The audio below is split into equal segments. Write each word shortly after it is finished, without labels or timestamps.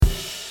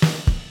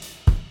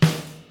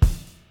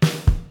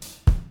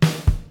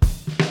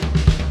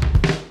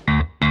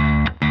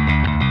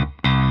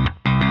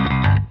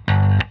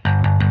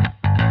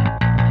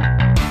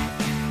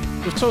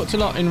talked a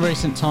lot in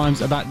recent times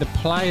about the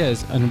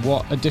players and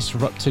what a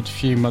disrupted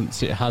few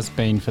months it has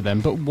been for them.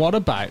 But what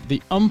about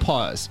the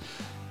umpires?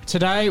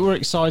 Today, we're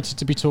excited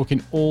to be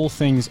talking all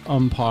things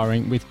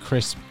umpiring with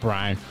Chris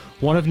Brown,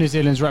 one of New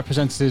Zealand's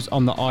representatives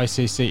on the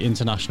ICC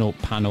International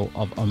Panel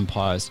of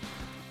Umpires.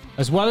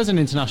 As well as an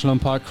international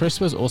umpire, Chris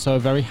was also a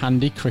very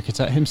handy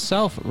cricketer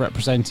himself,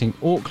 representing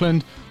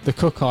Auckland, the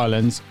Cook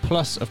Islands,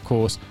 plus, of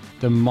course,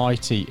 the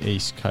mighty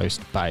East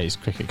Coast Bays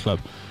Cricket Club.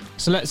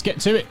 So let's get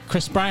to it.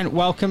 Chris Brown,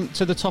 welcome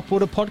to the Top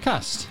Order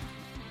podcast.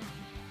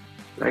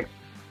 Thanks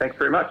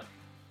very much.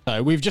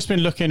 We've just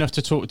been lucky enough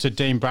to talk to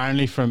Dean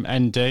Brownlee from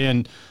ND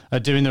and are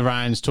doing the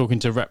rounds talking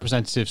to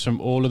representatives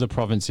from all of the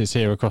provinces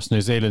here across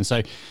New Zealand.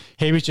 So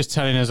he was just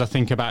telling us, I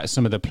think, about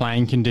some of the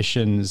playing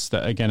conditions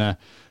that are going to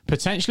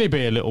potentially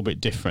be a little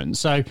bit different.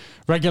 So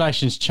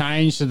regulations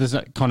changed, so there's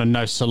kind of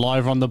no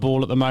saliva on the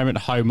ball at the moment,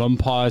 home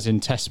umpires in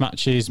test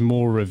matches,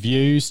 more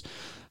reviews.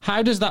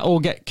 How does that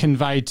all get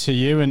conveyed to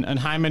you, and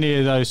how many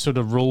of those sort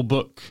of rule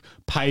book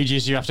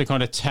pages you have to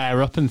kind of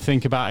tear up and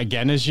think about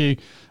again as you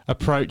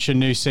approach a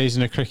new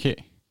season of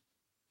cricket?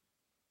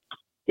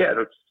 Yeah,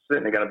 it's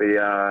certainly going to be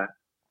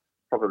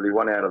probably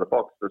one out of the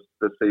box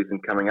this season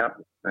coming up.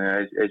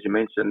 As you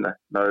mentioned,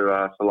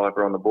 no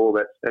saliva on the ball.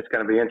 That's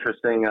going to be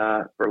interesting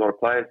for a lot of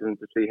players, and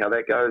to see how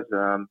that goes.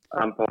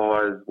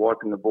 Umpires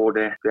wiping the ball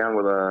down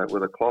with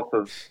a cloth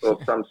of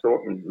some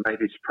sort, and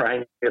maybe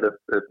spraying it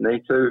if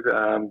need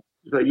to.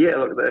 So yeah,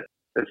 look,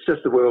 it's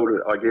just the world,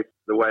 I guess,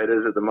 the way it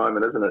is at the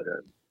moment, isn't it?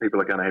 People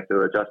are going to have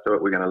to adjust to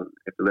it. We're going to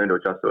have to learn to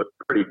adjust to it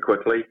pretty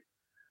quickly.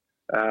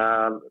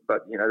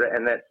 But, you know,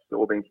 and that's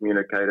all been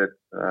communicated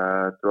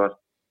to us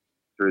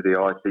through the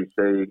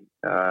ICC,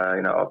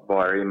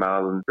 via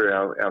email and through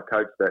our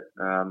coach that,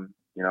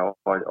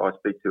 I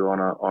speak to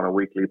on a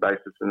weekly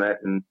basis and that.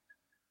 And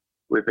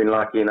we've been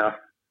lucky enough,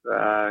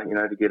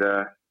 to get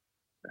a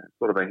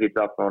sort of a heads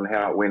up on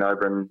how it went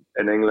over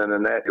in England,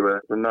 and that there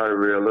were no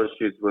real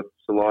issues with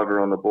saliva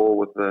on the ball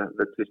with the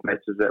test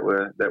matches that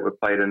were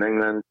played in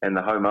England, and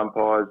the home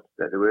umpires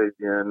that there were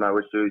no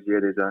issues. Yeah,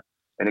 there's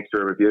an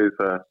extra review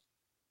for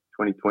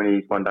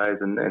 2020 one days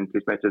and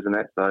test matches and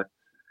that. So it's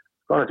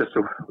kind of just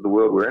the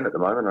world we're in at the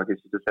moment. I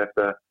guess you just have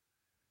to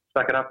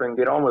suck it up and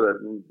get on with it.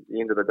 And at the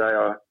end of the day,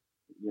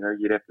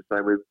 you'd have to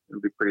say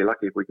we'd be pretty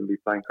lucky if we can be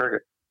playing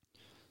cricket.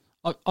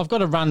 I've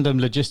got a random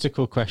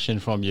logistical question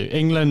from you.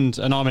 England,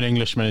 and I'm an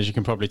Englishman, as you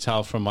can probably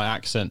tell from my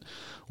accent,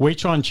 we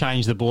try and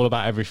change the ball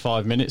about every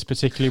 5 minutes,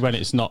 particularly when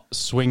it's not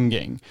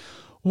swinging.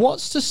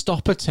 What's to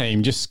stop a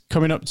team just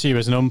coming up to you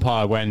as an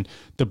umpire when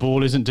the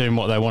ball isn't doing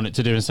what they want it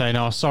to do and saying,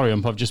 "Oh, sorry,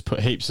 ump, I've just put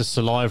heaps of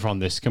saliva on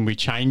this. Can we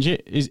change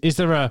it?" Is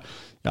there a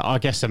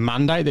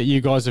mandate that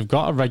you guys have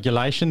got, a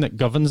regulation that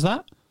governs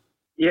that?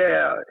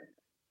 Yeah,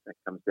 that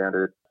comes down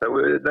to it.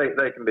 So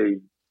they can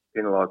be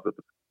penalised with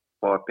the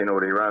 5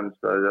 penalty runs,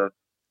 so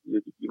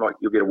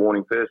you'll get a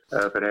warning first.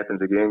 If it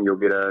happens again, you'll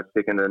get a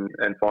second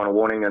and final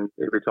warning, and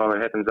every time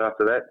it happens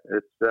after that,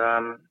 it's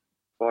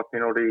 5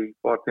 penalty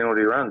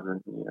runs.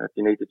 And if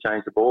you need to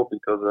change the ball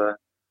because you're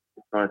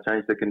trying to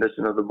change the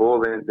condition of the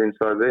ball, then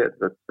so be it.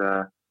 But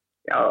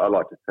I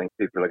like to think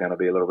people are going to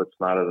be a little bit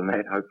smarter than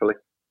that, hopefully.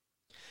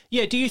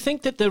 Yeah, do you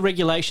think that the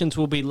regulations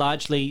will be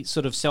largely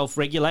sort of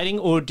self-regulating,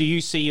 or do you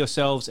see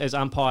yourselves as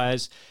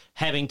umpires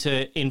having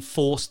to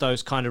enforce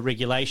those kind of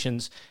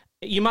regulations?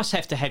 You must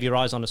have to have your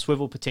eyes on a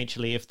swivel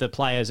potentially if the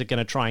players are going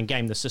to try and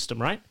game the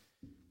system, right?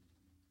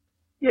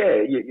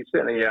 Yeah, you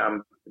certainly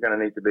going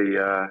to need to be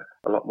a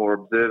lot more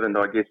observant,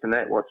 I guess, in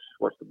that. Watch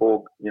the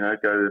ball,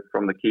 go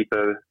from the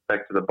keeper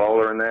back to the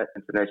bowler and that.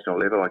 International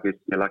level, I guess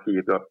you're lucky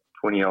you've got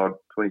 20-odd,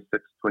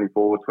 26,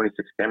 24,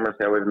 26 cameras,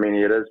 however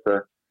many it is,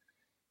 to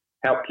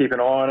help keep an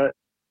eye on it.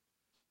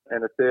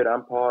 And a third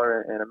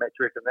umpire and a match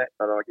ref and that.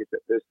 But I guess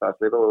at first class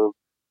level, it'll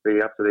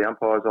be up to the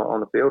umpires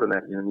on the field and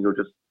that.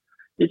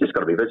 You just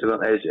got to be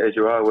vigilant as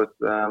you are with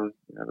the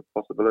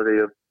possibility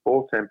of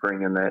ball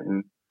tampering and that.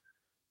 And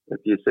if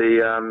you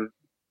see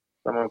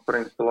someone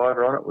putting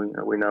saliva on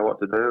it, we know what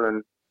to do.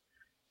 And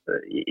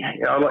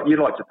you'd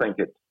like to think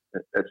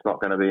it's not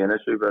going to be an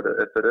issue, but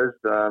if it is,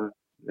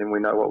 then we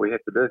know what we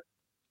have to do.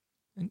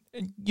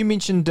 You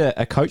mentioned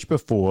a coach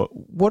before.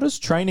 What does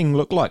training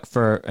look like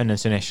for an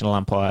international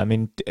umpire? I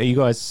mean, are you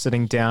guys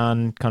sitting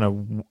down, kind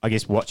of, I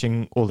guess,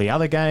 watching all the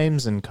other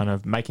games and kind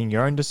of making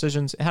your own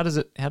decisions? How does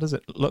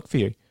it look for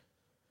you?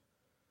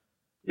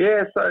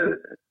 Yeah, so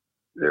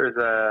there's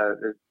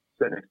a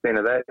certain extent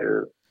of that.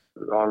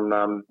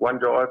 On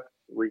OneDrive,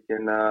 we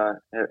can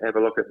have a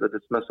look at the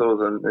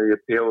dismissals and the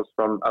appeals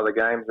from other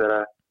games that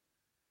are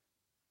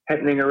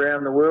happening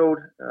around the world.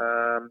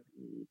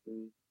 You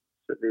can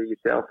sit there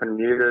yourself and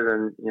mute it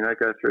and,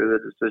 go through the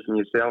decision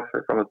yourself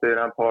from a third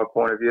umpire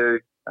point of view.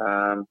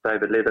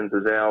 David Levins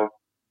is our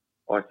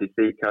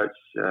ICC coach.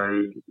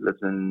 He lives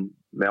in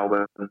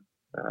Melbourne,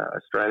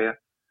 Australia.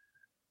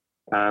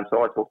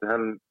 So I talk to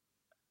him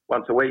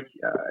once a week,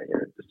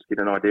 just to get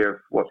an idea of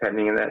what's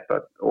happening in that,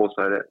 but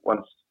also that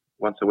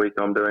once a week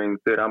I'm doing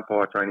third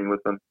umpire training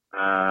with him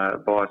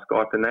via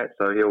Skype and that.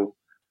 So he'll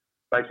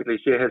basically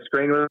share his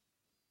screen with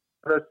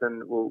us,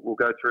 and we'll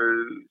go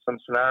through some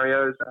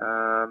scenarios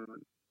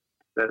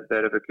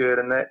that have occurred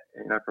in that,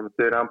 from a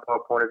third umpire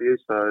point of view.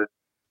 So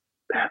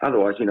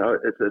otherwise,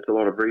 it's a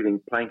lot of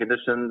reading playing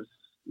conditions,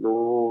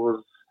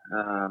 laws,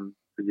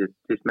 for your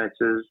test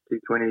matches,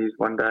 T20s,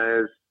 one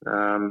days,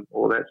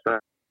 all that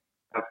stuff.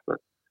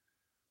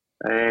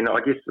 And I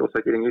guess also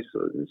getting used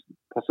to this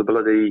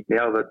possibility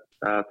now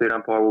that third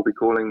umpire will be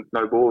calling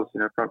no balls,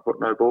 front foot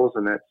no balls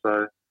and that.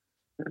 So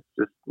it's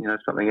just,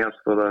 something else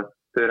for the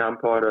third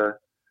umpire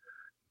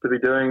to be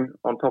doing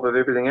on top of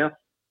everything else.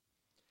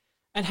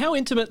 And how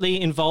intimately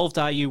involved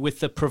are you with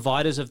the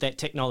providers of that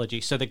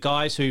technology? So the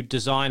guys who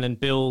design and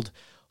build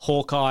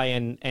Hawkeye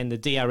and the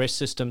DRS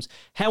systems,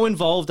 how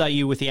involved are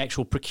you with the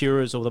actual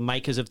procurers or the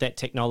makers of that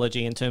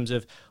technology in terms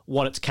of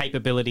what its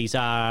capabilities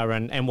are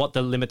and what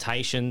the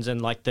limitations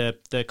and like the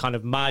kind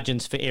of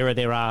margins for error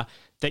there are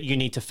that you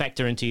need to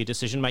factor into your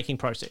decision-making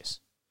process?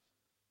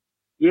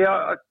 Yeah,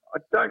 I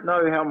don't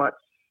know how much.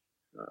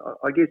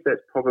 I guess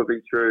that's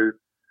probably through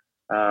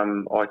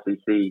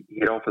ICC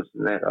head office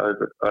and that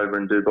over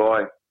in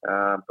Dubai.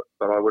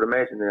 But I would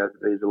imagine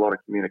there's a lot of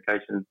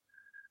communication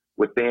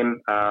with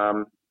them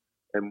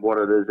and what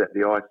it is that the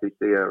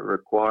ICC are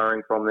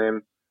requiring from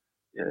them.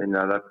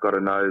 They've got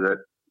to know that,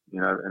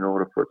 in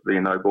order for it to be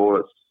a no ball,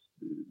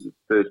 it's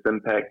first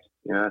impact,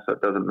 so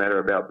it doesn't matter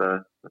about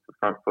the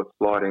front foot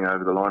sliding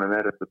over the line and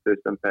that. If the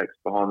first impact's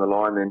behind the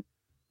line,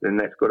 then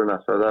that's good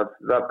enough. So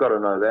they've got to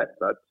know that.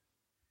 But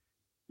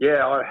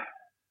yeah,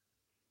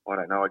 I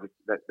don't know. I guess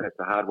that's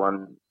a hard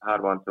one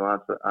to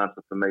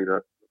answer for me.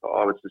 But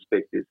I would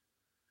suspect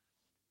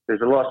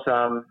there's a lot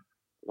of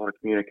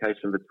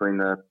communication between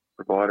the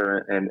provider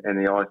and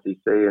the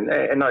ICC,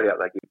 and no doubt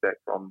they get back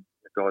from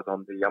the guys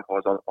the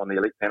umpires on the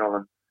elite panel,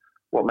 and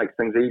what makes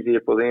things easier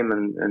for them,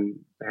 and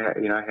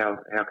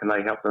how can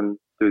they help them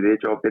do their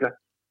job better.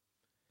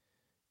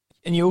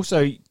 And you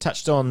also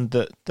touched on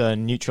the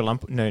neutral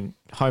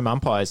home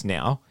umpires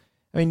now.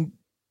 I mean,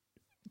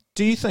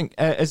 do you think,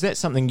 is that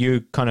something you're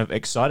kind of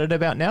excited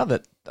about now,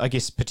 that I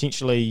guess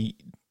potentially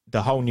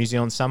the whole New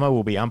Zealand summer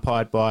will be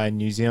umpired by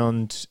New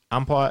Zealand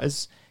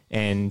umpires,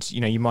 and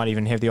you might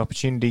even have the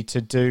opportunity to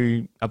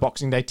do a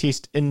Boxing Day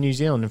test in New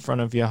Zealand in front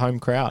of your home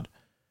crowd?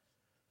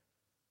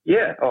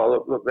 Yeah,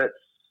 look,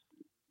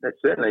 that's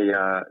certainly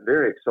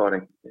very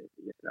exciting.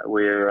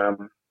 We're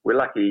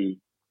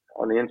lucky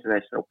on the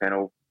international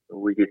panel.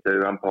 We get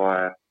to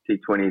umpire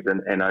T20s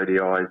and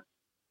ODIs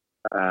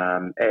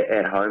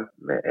at home,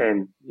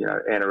 and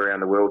and around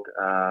the world.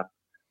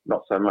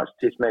 Not so much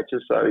test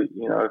matches. So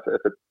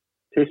if a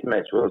test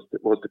match was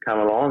to come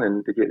along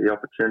and to get the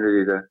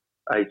opportunity to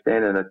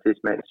stand in a test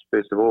match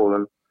first of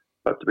all,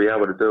 but to be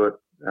able to do it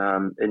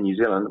in New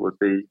Zealand would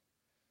be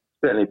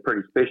certainly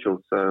pretty special.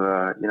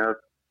 So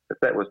if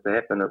that was to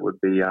happen, it would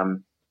be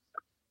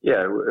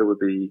it would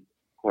be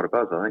quite a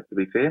buzz, I think, to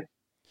be fair.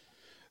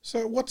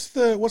 So what's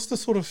the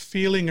sort of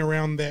feeling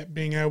around that,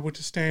 being able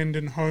to stand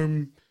in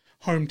home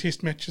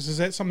test matches? Is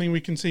that something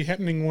we can see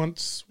happening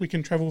once we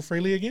can travel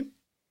freely again?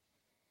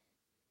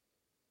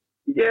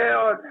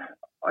 Yeah,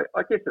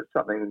 I guess it's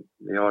something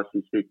the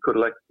ICC could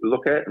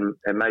look at,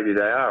 and maybe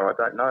they are. I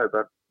don't know,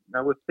 but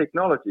with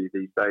technology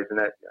these days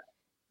and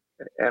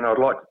I'd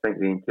like to think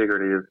the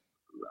integrity of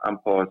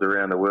umpires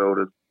around the world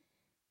is,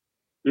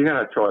 you're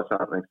going to try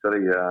something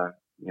silly,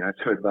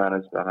 to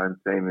advantage the home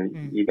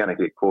team. You're going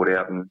to get caught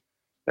out and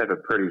have a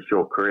pretty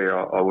short career,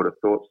 I would have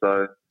thought.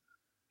 So,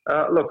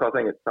 look, I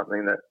think it's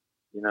something that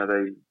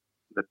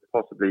they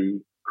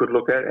possibly could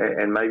look at,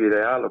 and maybe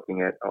they are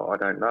looking at. I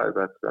don't know,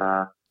 but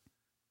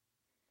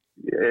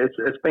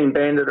it's been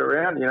banded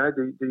around.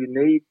 Do you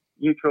need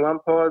neutral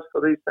umpires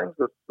for these things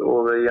with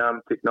all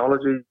the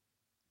technology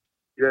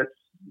that's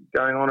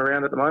going on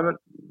around at the moment?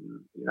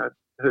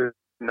 Who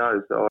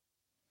knows?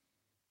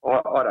 I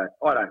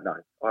don't know.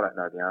 I don't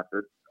know the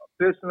answer.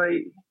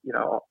 Personally,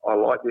 I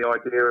like the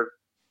idea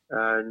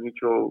of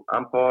neutral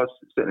umpires,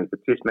 certainly for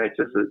test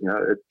matches.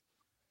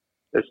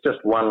 It's just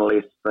one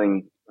less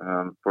thing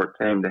for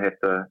a team to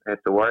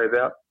have to worry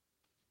about.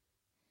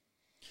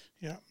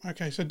 Yeah.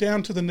 Okay. So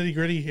down to the nitty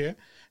gritty here.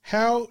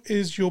 How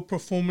is your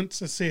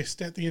performance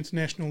assessed at the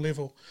international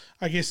level?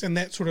 I guess, and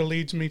that sort of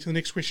leads me to the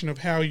next question of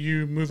how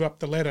you move up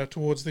the ladder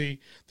towards the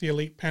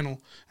elite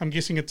panel. I'm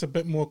guessing it's a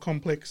bit more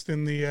complex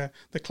than the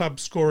club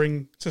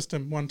scoring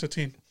system, 1 to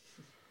 10.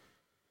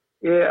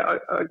 Yeah,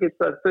 I guess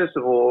so. First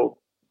of all,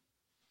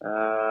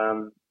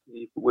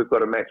 we've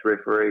got a match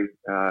referee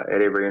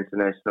at every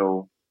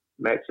international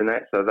match and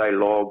that, so they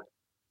log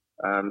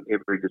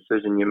every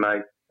decision you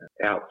make,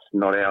 outs,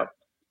 not outs.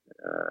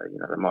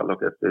 They might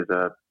look at if there's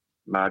a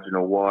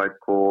marginal wide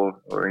call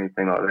or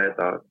anything like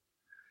that.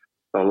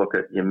 They'll look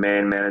at your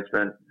man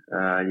management,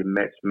 your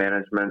match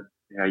management,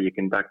 how you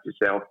conduct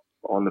yourself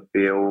on the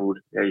field,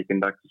 how you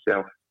conduct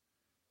yourself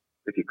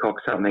if you cock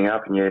something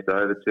up and you have to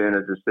overturn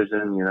a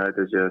decision.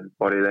 Does your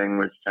body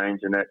language change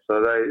and that? So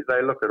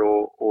they look at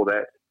all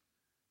that.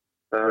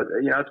 So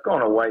it's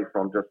gone away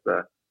from just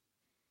the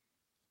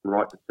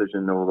right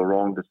decision or the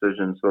wrong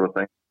decision sort of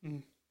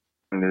thing.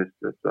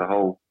 There's a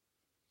whole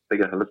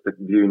bigger holistic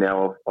view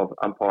now of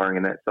umpiring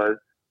and that. So,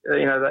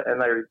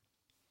 and they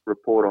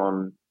report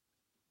on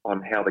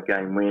how the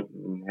game went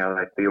and how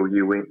they feel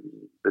you went,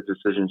 the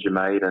decisions you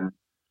made, and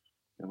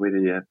whether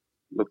you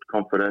looked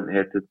confident,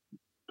 had to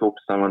talk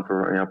to someone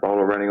for a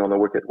bowler running on the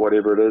wicket,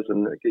 whatever it is,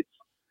 and it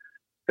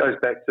goes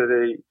back to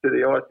the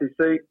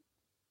ICC.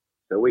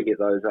 So we get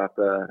those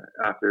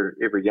after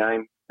every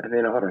game, and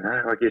then I don't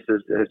know. I guess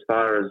as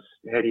far as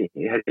how do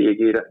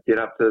you get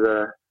up to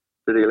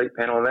the elite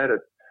panel on that,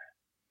 it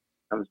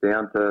comes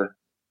down to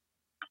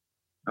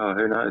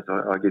who knows.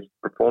 I guess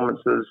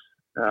performances,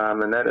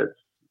 and that it's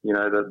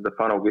the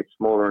funnel gets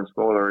smaller and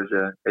smaller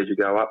as you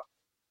go up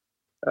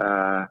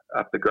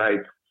the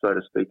grades, so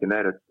to speak, and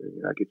that it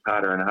gets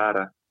harder and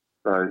harder.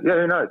 So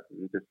who knows?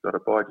 You just got to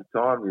bide your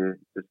time. You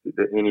just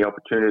any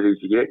opportunities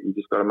you get, you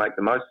just got to make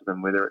the most of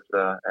them. Whether it's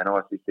an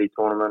ICC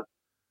tournament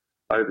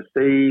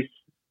overseas,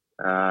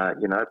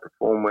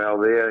 perform well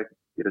there,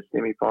 get a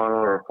semi-final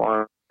or a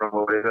final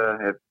or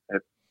whatever,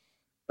 have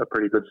a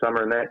pretty good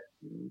summer in that.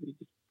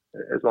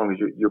 As long as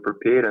you're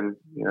prepared, and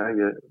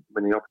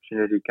when the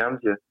opportunity comes,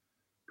 you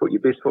put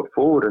your best foot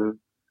forward, and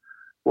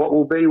what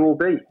will be will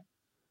be.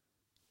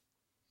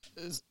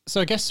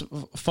 So I guess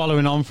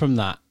following on from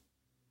that,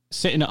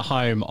 sitting at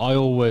home, I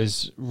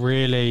always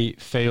really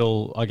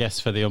feel, I guess,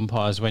 for the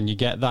umpires when you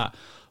get that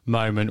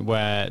moment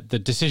where the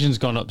decision's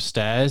gone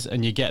upstairs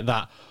and you get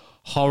that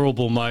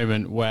horrible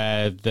moment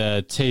where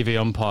the TV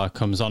umpire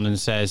comes on and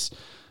says,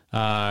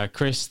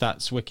 Chris,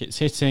 that's wickets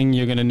hitting.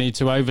 You're going to need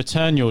to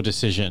overturn your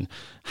decision.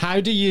 How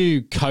do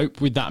you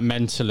cope with that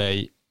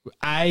mentally?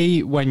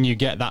 When you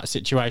get that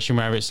situation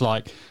where it's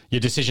like,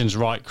 your decision's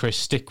right, Chris,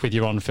 stick with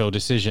your on-field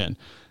decision,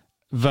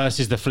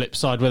 versus the flip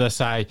side where they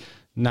say,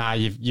 nah,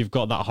 you've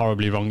got that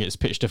horribly wrong. It's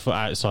pitched a foot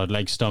outside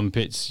leg stump.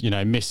 It's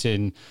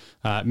missing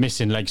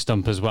leg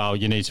stump as well.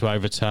 You need to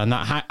overturn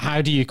that.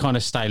 How do you kind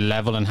of stay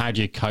level, and how do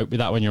you cope with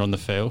that when you're on the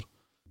field?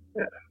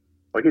 Yeah,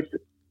 I guess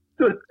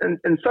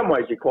in some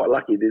ways you're quite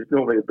lucky. There's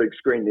normally a big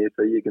screen there,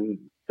 so you can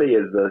see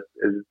as the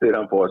third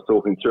umpire is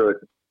talking through it.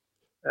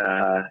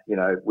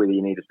 Whether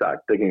you need to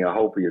start digging a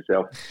hole for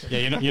yourself.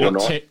 Yeah, you're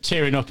not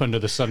tearing up under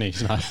the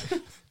sunnies.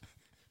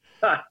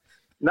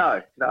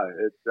 No.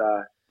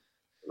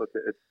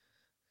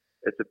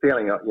 It's a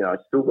feeling I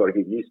still got to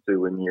get used to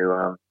when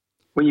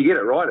you get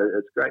it right.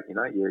 It's great.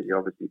 You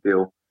obviously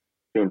feel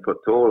 10 foot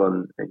tall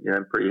and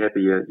pretty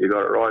happy you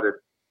got it right.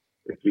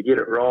 If you get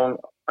it wrong,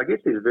 I guess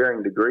there's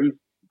varying degrees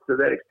to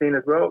that extent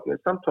as well.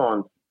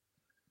 Sometimes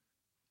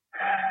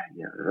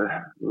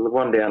the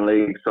one down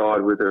league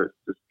side, whether it's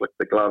just flick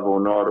the glove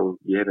or not, or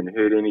you haven't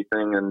heard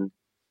anything, and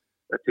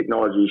a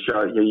technology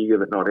show you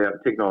give it not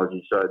out.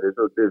 Technology show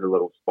there's a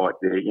little spike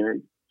there.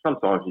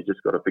 Sometimes you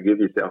just got to forgive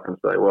yourself and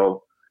say,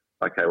 well,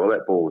 okay, well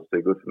that ball was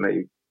too good for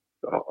me.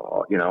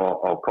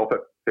 I'll cop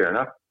it. Fair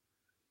enough.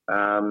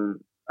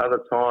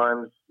 Other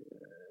times,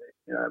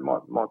 it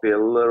might be a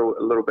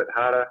little bit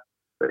harder,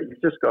 but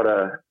you've just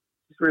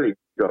really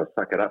got to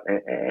suck it up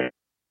and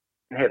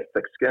have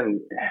thick skin.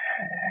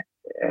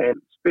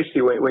 And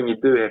especially when you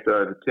do have to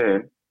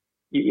overturn,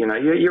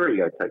 your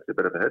ego takes a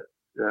bit of a hit,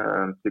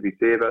 to be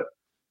fair. But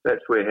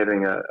that's where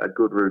having a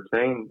good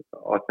routine,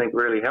 I think,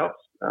 really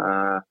helps.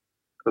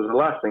 Because the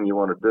last thing you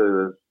want to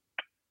do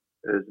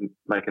is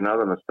make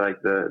another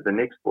mistake the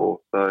next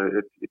ball. So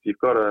if you've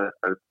got a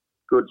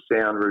good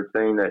sound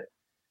routine that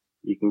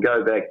you can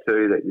go back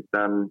to, that you've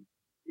done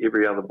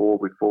every other ball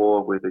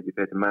before, whether you've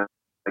had to make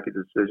a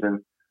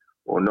decision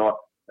or not,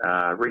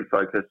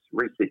 refocus,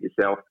 reset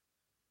yourself,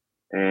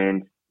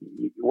 and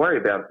worry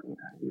about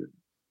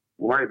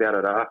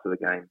it after the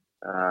game,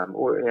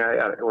 or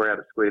out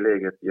at square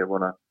leg if you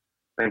want to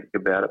think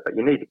about it. But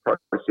you need to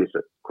process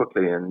it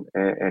quickly and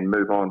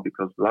move on,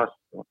 because the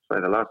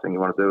last thing you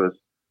want to do is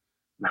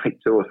make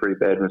 2 or 3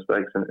 bad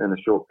mistakes in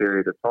a short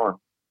period of time.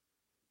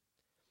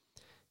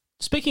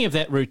 Speaking of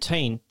that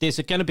routine, there's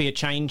going to be a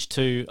change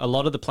to a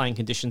lot of the playing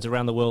conditions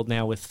around the world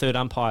now, with third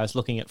umpires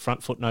looking at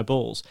front foot no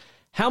balls.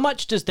 How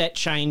much does that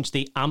change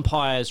the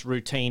umpire's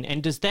routine,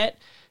 and does that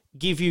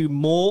give you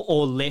more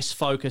or less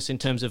focus in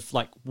terms of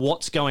like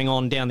what's going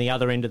on down the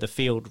other end of the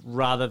field,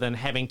 rather than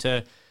having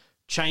to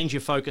change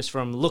your focus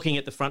from looking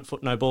at the front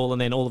foot no ball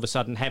and then all of a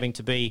sudden having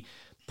to be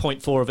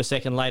 0.4 of a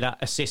second later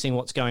assessing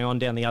what's going on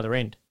down the other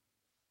end?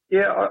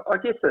 Yeah, I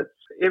guess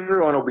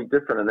everyone will be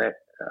different in that,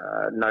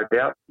 no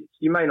doubt.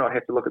 You may not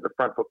have to look at the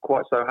front foot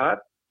quite so hard.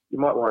 You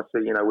might want to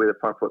see, where the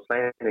front foot's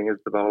landing. Is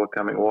the bowler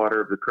coming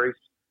wider of the crease?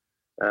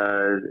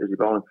 Is he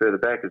bowling further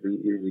back? Is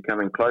he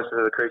coming closer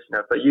to the crease?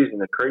 If they're using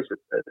the crease,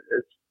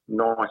 it's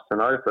nice to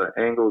know for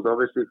angles,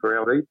 obviously, for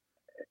LD.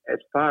 As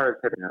far as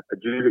having to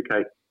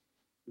adjudicate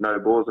no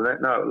balls and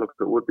that, no, look,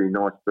 it would be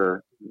nice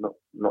to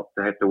not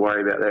to have to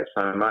worry about that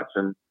so much,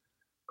 and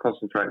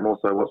concentrate more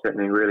so what's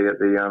happening really at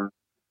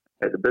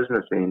the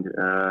business end,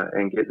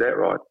 and get that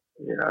right.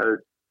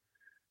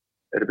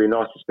 It'd be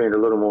nice to spend a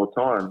little more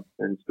time,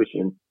 and especially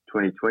in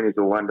 2020s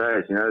or one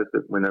days,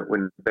 when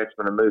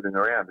batsmen are moving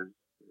around.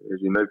 As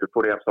he moved the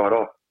foot outside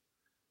off,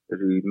 as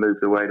he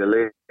moved away to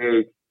leg.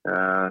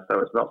 So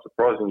it's not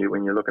surprising you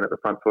when you're looking at the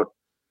front foot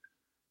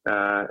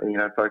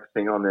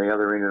focusing on the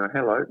other end and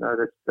hello, no,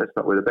 that's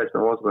not where the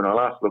batsman was when I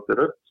last looked at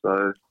it.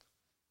 So,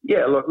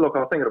 yeah, look,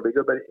 I think it'll be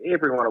good, but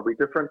everyone will be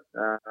different.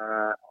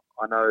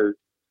 I know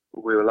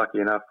we were lucky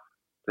enough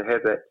to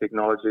have that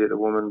technology at the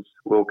Women's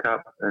World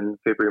Cup in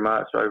February,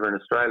 March over in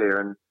Australia,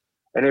 and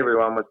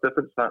everyone was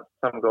different.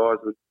 Some guys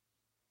were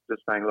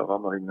just saying, look,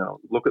 I'm not even going to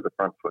look at the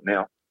front foot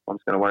now. I'm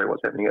just going to worry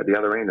what's happening at the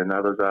other end. And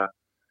others are,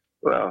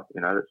 well,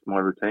 that's my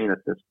routine.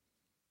 It's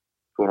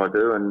what I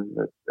do, and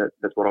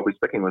that's what I'll be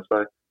sticking with.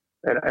 So,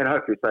 and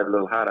hopefully save a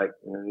little heartache.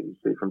 You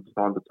see from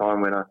time to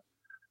time when a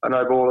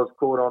no ball is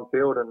caught on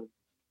field and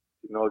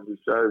technology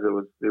shows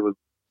there was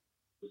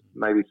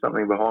maybe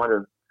something behind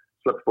and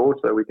slip forward,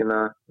 so we can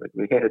hand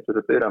it to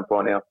the third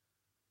umpire now.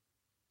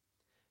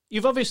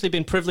 You've obviously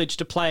been privileged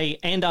to play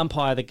and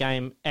umpire the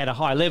game at a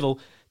high level.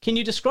 Can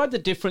you describe the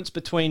difference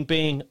between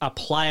being a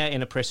player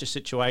in a pressure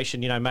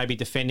situation, maybe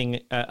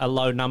defending a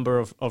low number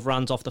of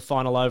runs off the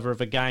final over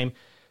of a game,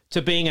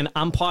 to being an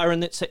umpire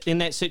in that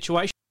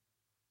situation?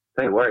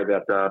 Don't worry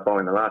about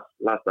bowling the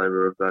last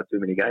over of too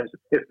many games.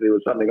 If there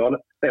was something on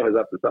it, that was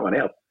up to someone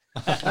else.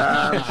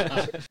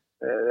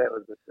 That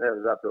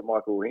was up to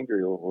Michael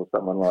Hendry or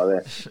someone like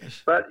that.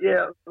 But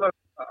yeah, look,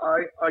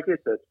 I guess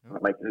that who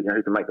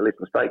can make the less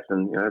mistakes,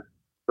 and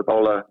the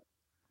bowler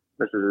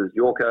misses his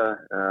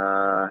Yorker,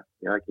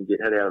 can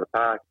get hit out of the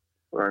park.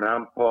 Or an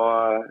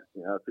umpire,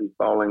 if he's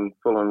bowling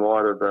full and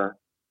wide of the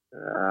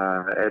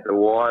at the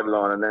wide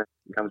line, and that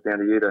comes down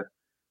to you to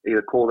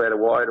either call that a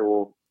wide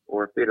or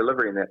a fair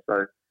delivery in that.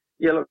 So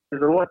yeah, look,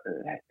 there's a lot,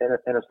 and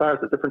as far as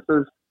the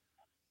differences,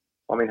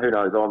 I mean, who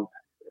knows?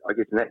 I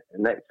guess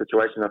in that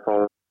situation, if I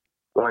was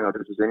going, I'd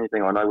just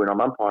anything. I know when I'm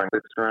umpiring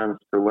 6 runs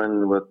to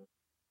win with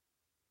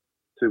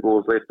 2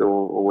 balls left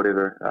or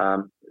whatever,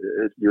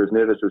 you're as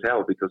nervous as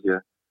hell because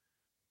you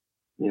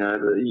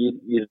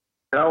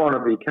don't want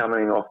to be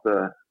coming off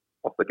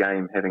the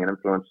game having an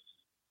influence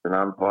as an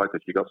umpire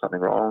because you got something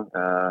wrong.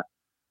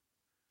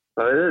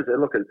 So it is.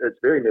 Look, it's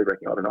very nerve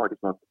wracking. I don't know. I guess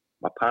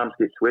my palms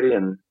get sweaty,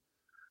 and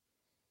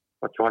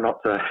I try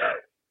not to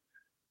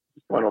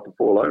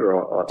fall over.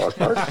 I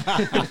suppose.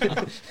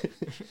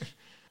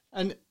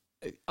 And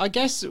I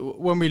guess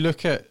when we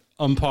look at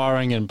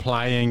umpiring and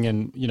playing,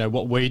 and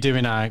what we do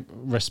in our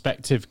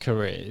respective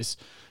careers,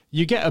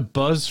 you get a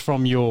buzz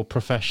from your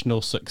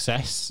professional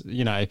success.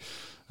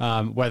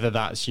 Whether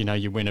that's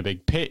you win a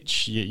big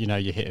pitch, you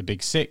hit a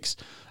big 6.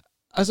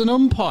 As an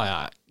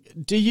umpire,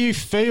 do you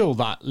feel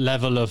that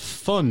level of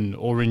fun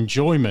or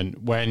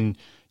enjoyment when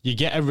you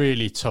get a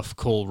really tough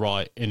call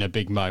right in a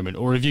big moment,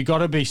 or have you got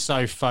to be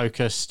so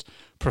focused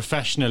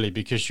professionally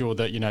because you're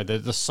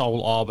the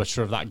sole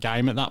arbiter of that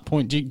game at that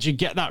point? Do you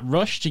get that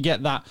rush? Do you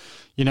get that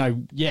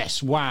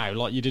yes, wow,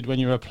 like you did when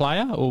you were a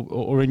player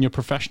or in your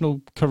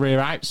professional career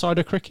outside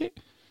of cricket?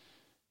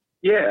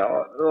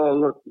 Yeah,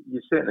 look,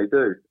 you certainly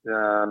do.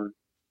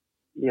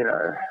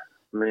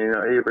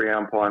 Every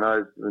umpire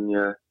knows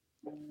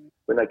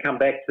when they come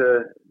back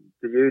to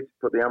you to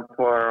put the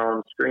umpire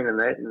on screen and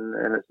that,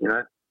 and it's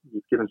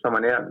you've given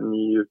someone out and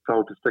you're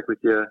told to stick with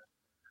your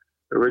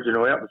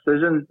original out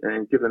decision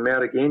and give them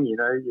out again.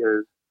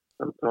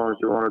 Sometimes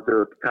you want to do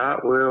a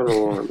cartwheel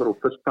or a little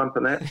fist pump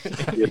and that.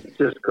 You've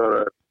just got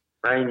to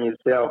rein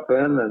yourself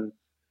in, and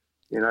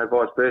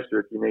vice versa.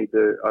 If you need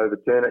to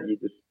overturn it, you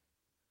just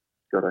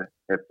got to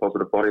have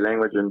positive body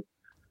language and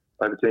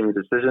overturn your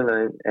decision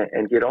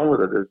and get on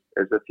with it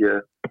as if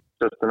you're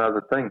just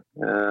another thing.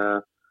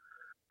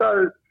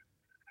 So,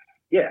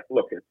 yeah,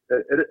 look,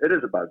 it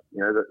is a buzz.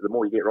 The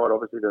more you get right,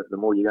 obviously, the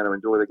more you're going to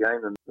enjoy the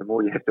game, and the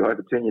more you have to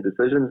overturn your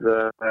decisions,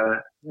 the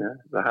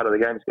harder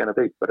the game's going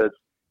to be. But it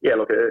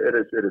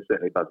is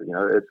certainly buzzing.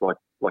 It's like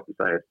you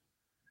say, it's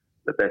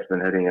the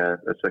batsman hitting a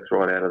 6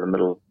 right out of the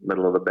middle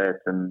of the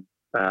bat, and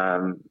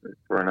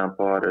for an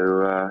umpire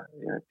to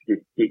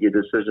get your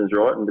decisions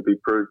right and to be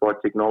proved by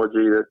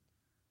technology that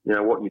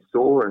what you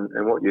saw and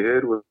what you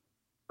heard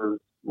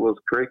was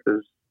correct.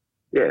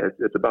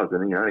 It's a buzz,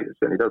 and it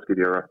certainly does give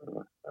you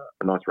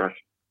a nice rush.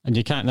 And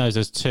you count those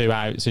as 2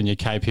 outs in your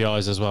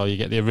KPIs as well. You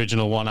get the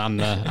original one and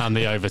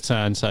the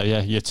overturn. So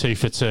yeah, you're 2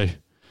 for 2.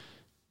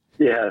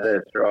 Yeah,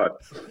 that's right.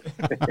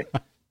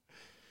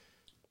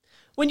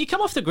 When you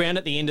come off the ground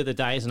at the end of the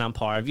day as an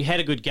umpire, have you had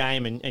a good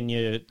game and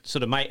your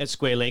sort of mate at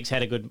Square Legs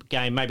had a good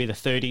game, maybe the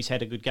 30s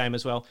had a good game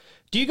as well,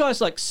 do you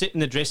guys sit in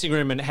the dressing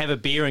room and have a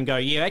beer and go,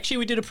 yeah, actually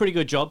we did a pretty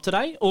good job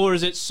today? Or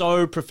is it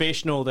so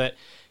professional that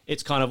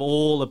it's kind of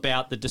all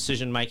about the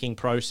decision-making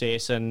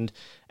process and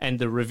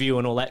the review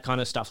and all that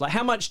kind of stuff?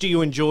 How much do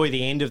you enjoy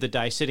the end of the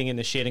day sitting in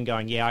the shed and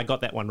going, yeah, I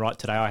got that one right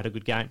today, I had a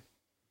good game?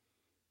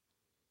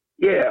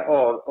 Yeah,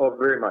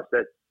 very much.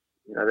 That's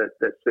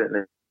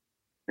certainly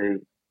a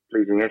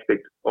pleasing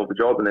aspect of the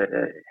job, and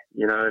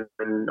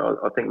and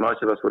I think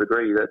most of us would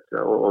agree that,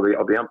 or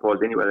the umpires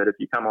anyway, that if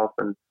you come off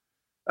and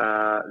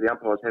the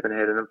umpires haven't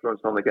had an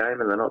influence on the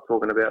game and they're not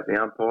talking about the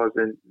umpires,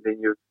 then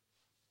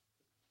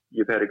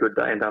you've had a good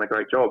day and done a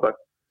great job. But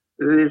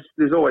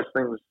there's always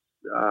things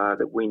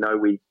that we know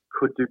we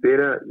could do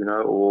better,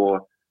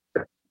 or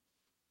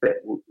that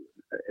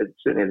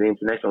certainly at the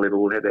international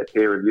level we'll have that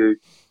peer review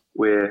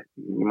where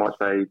you might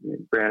say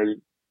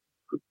Brownie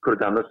could have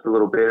done this a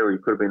little better, or you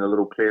could have been a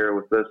little clearer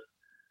with this,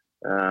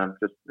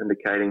 just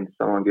indicating to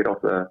someone get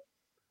off the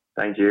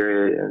danger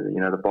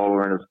area, the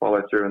bowler and his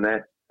follow through and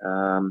that.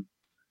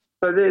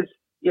 So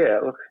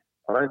look,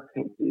 I don't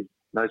think there's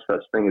no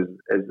such thing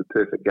as the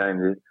perfect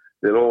game.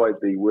 There'll always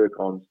be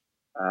work-ons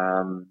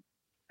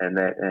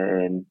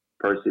and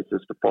processes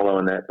to follow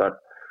in that. But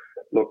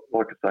look,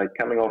 like I say,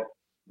 coming off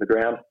the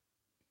ground,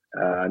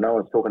 no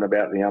one's talking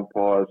about the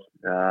umpires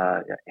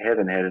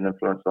haven't had an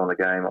influence on the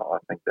game. I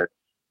think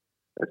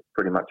that's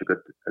pretty much a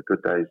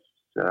good day's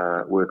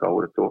work, I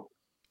would have thought.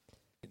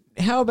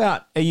 How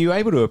about, are you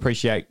able to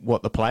appreciate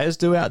what the players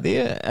do out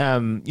there?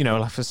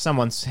 Like if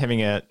someone's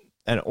having an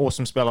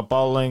awesome spell of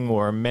bowling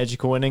or a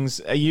magical innings,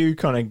 are you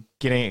kind of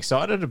getting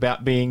excited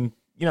about being,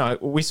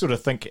 we sort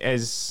of think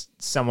as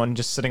someone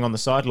just sitting on the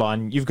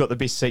sideline, you've got the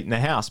best seat in the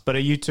house, but are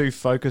you too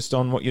focused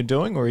on what you're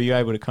doing, or are you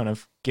able to kind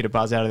of get a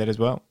buzz out of that as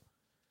well?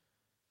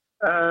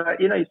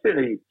 You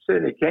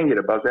certainly can get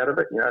a buzz out of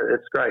it.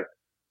 It's great.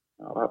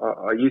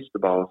 I used to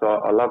bowl, so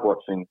I love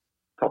watching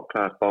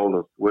top-class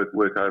bowlers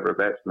work over a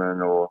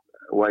batsman, or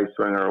away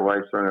swinger,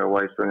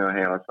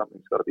 how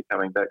something's got to be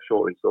coming back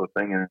shortly sort of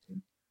thing. And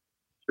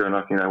sure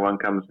enough, one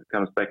comes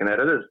back in that.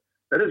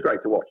 It is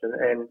great to watch.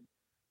 And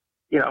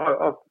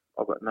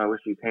I've got no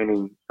issues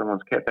handing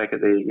someone's cap back at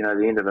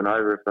the end of an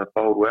over if they've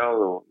bowled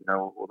well,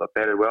 or they've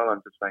batted well,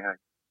 and just saying, hey,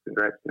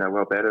 congrats,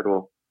 well batted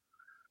or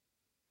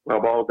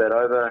well bowled that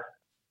over.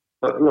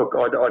 But look,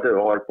 I do.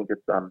 I think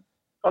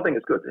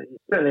it's good.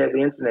 Certainly at the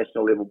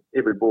international level,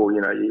 every ball,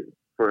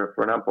 for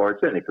an umpire,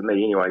 certainly for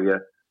me anyway,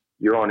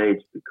 you're on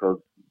edge because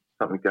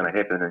something's going to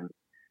happen, and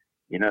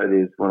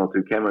there's one or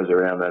two cameras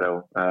around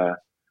that'll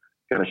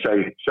going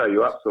to show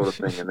you up sort of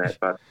thing and that.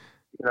 But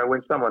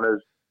when someone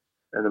is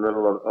in the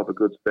middle of a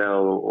good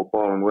spell or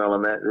bowling well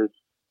and that,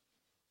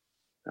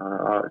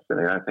 I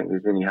certainly don't think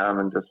there's any harm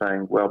in just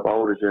saying well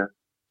bowled as you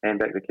hand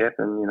back the cap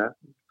and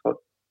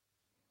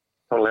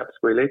toddle out the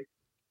square leg.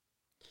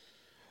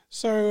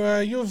 So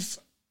you've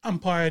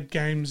umpired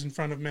games in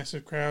front of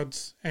massive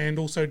crowds and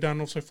also done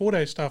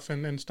 4-day stuff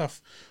and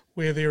stuff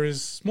where there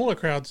is smaller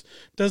crowds.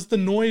 Does the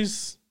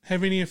noise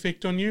have any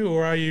effect on you,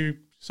 or are you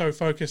so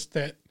focused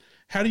that,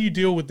 how do you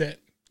deal with that,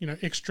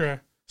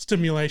 extra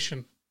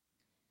stimulation?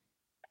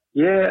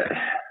 Yeah,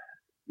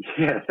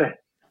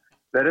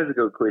 that is a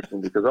good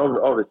question, because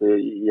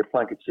obviously your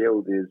Plunket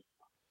Shield is,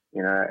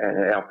 and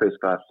our first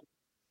class,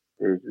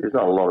 there's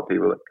not a lot of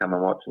people that come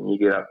and watch, and you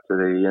get up to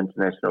the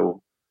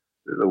international,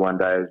 the one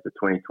days, the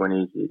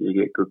 2020s, you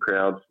get good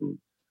crowds. And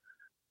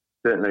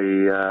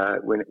certainly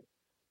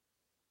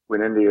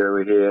when India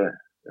were here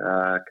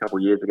a couple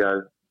of years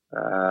ago,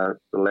 the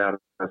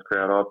loudest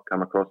crowd I've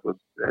come across was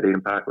at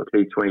Eden Park with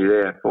T20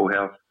 there, full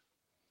house,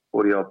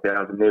 40-odd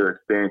thousand. Never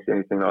experienced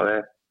anything like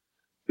that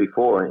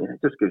before. And it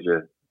just gives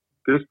you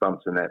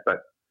goosebumps in that, but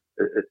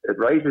it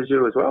raises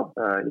you as well.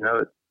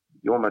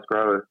 You almost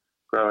grow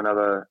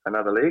another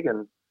leg,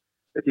 and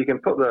if you can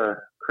put the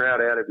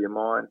crowd out of your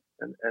mind,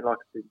 and like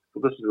I said,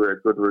 this is where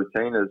a good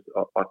routine is,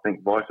 I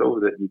think,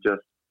 vital, that you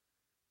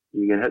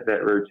can hit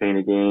that routine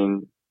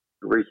again,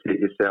 reset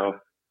yourself,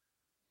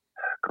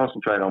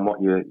 concentrate on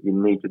what you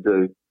need to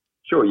do.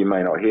 Sure, you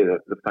may not hear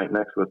the faint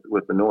nicks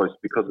with the noise,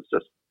 because it's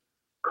just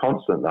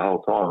constant the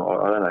whole time.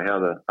 I don't know how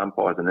the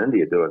umpires in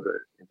India do it,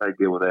 but they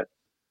deal with that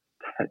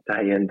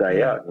day in,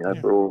 day out,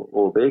 for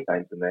all their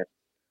games and that.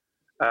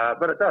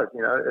 But it does,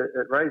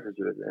 it raises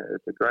you.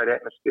 It's a great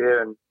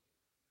atmosphere, and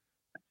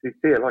to be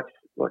fair, like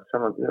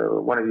someone,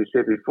 one of you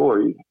said before,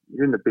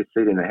 you're in the best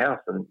seat in the house,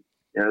 and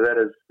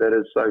that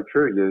is so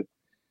true.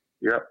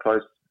 You're up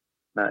close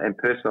and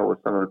personal with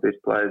some of the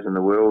best players in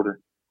the world,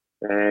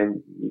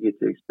 and you get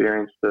to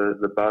experience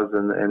the buzz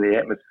and the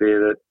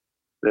atmosphere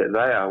that they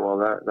are while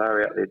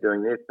they're out there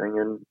doing their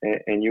thing,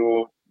 and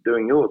you're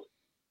doing yours.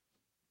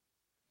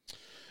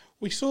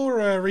 We saw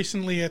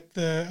recently at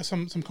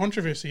some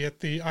controversy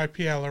at the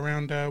IPL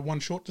around one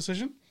short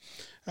decision.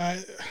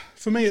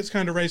 For me, it's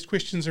kind of raised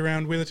questions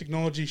around whether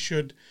technology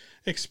should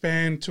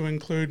expand to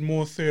include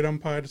more third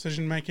umpire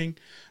decision making.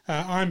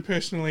 I'm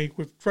personally,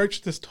 we've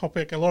broached this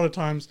topic a lot of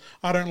times.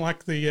 I don't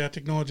like the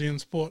technology in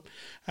sport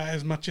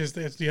as much as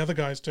the other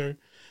guys do.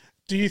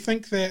 Do you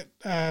think that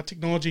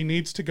technology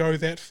needs to go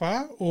that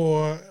far,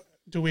 or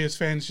do we as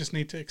fans just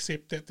need to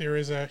accept that there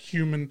is a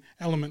human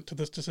element to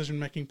this decision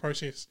making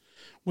process?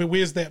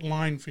 Where's that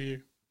line for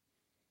you?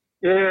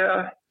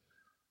 Yeah,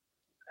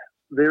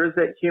 there is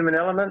that human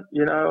element.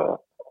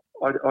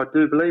 I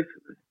do believe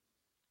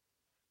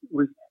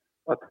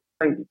I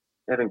think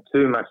having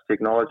too much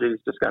technology is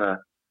just going to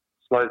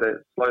slow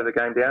the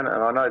game down.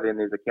 And I know then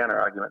there's a counter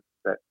argument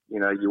that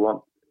you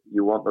want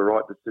the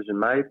right decision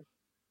made,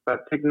 but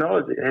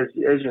technology, as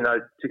you know,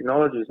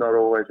 technology is not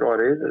always right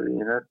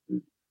either.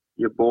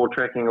 Your ball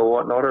tracking or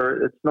whatnot,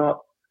 or it's not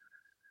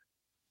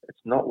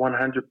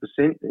 100%.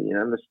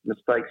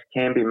 Mistakes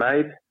can be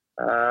made.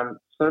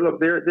 So look,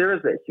 there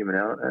is that human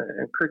element,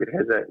 and cricket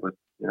has that with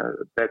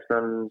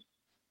batsmen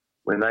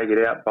when they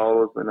get out,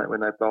 bowlers when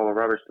they bowl a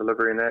rubbish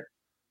delivery, and that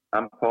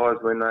umpires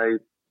when they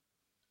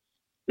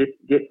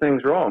get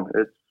things wrong.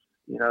 It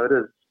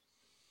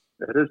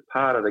is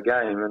part of the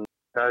game, and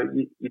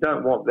you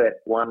don't want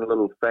that one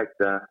little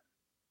factor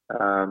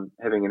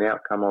having an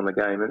outcome on the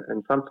game,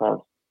 and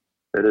sometimes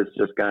it is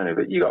just going to.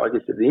 But I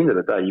guess at the end of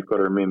the day, you've got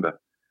to remember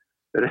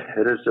that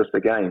it is just a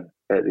game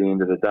at the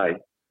end of the day,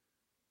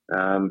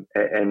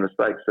 and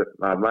mistakes that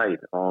are made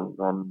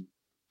on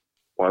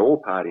by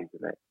all parties in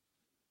that.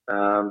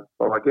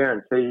 But I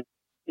guarantee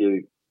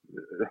you,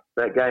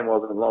 that game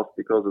wasn't lost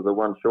because of the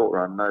one short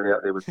run. No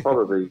doubt there was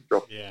probably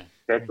dropped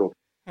catch or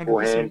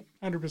beforehand.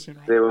 100%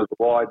 right. There was a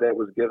wide that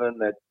was given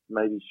that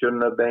maybe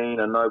shouldn't have been,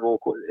 a no ball,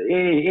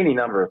 any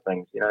number of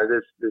things.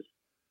 There's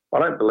I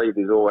don't believe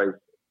there's always,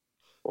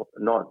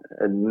 not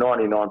in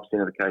 99%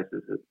 of the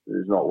cases,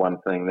 there's not one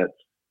thing that's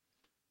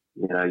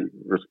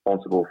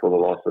responsible for the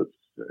loss.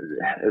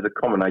 It's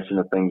a combination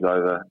of things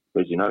over,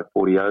 as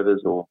 40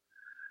 overs or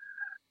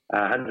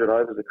 100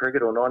 overs of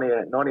cricket or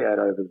 98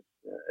 overs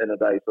in a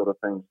day sort of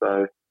thing.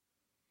 So,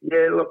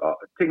 yeah, look,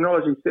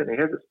 technology certainly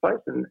has its place,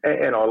 and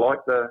I like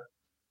the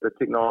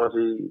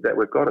technology that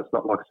we've got. It's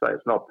not, like I say,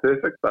 it's not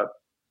perfect, but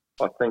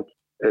I think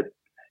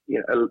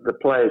the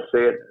players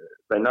see it,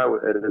 they know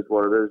it is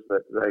what it is,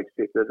 that they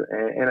accept it,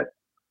 and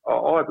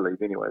I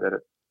believe anyway that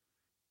it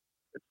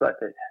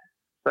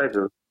saves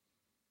a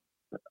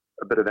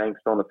bit of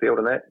angst on the field,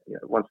 and that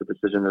once the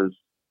decision is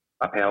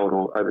upheld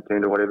or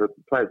overturned or whatever,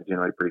 players are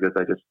generally pretty good.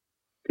 They just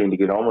tend to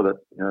get on with it.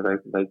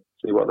 They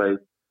see what they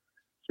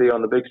see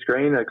on the big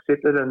screen,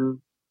 accept it, and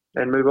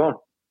move on.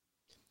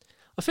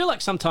 I feel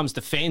like sometimes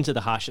the fans are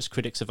the harshest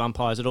critics of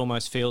umpires. It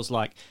almost feels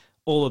like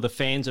all of the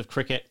fans of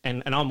cricket,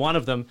 and I'm one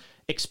of them,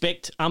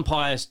 expect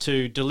umpires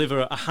to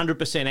deliver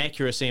 100%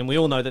 accuracy, and we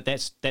all know that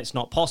that's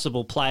not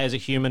possible. Players are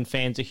human,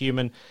 fans are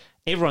human,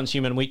 everyone's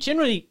human. We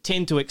generally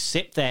tend to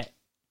accept that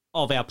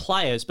of our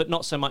players, but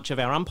not so much of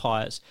our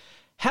umpires.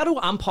 How do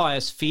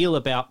umpires feel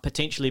about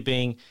potentially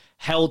being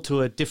held to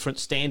a different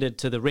standard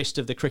to the rest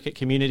of the cricket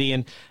community?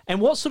 And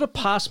what sort of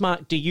pass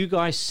mark do you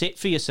guys set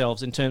for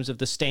yourselves in terms of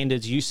the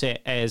standards you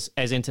set as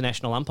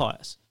international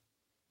umpires?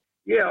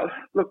 Yeah,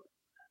 look,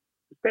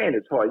 the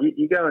standard's high.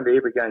 You go into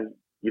every game,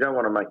 you don't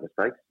want to make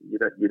mistakes. You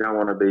don't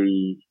want to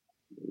be,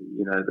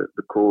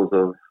 the cause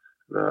of,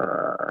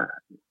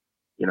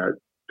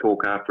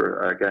 talk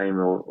after a game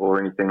or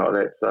anything like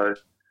that. So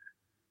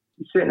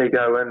you certainly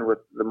go in with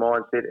the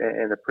mindset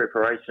and the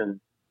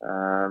preparation.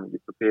 You're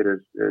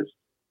prepared as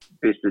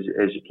best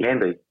as you can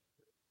be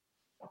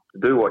to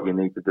do what you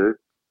need to do.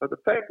 But the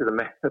fact of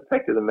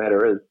the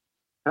matter is,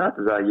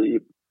 chances are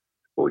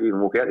before you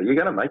even walk out there, you're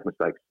going to make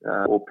mistakes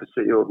or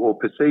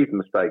perceived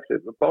mistakes.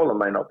 The bowler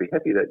may not be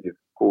happy that you've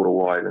caught a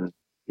wide, and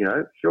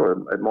sure,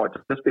 it might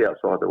just be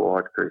outside the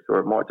wide crease, or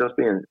it might just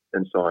be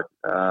inside.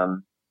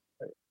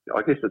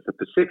 I guess it's a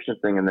perception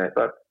thing in that,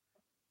 but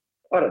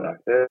I don't know.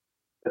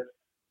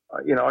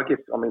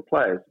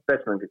 Players,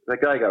 batsmen, they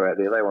go out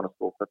there, they want to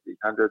score 50,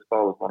 100s,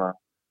 bowlers want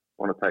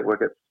to take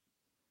wickets.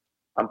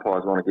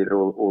 Umpires want to get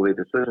all their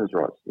decisions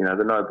right.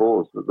 The no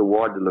balls, the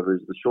wide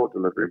deliveries, the short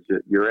deliveries,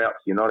 your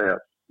outs, your not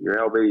outs, your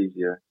LBs,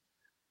 your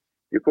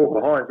caught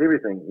behinds,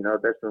 everything. A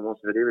batsman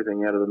wants to hit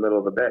everything out of the middle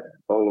of the bat.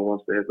 Bowler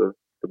wants to have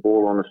the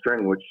ball on the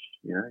string, which,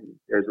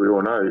 as we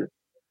all know,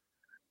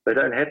 they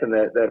don't happen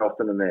that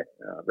often in that.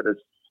 But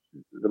it's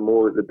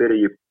the better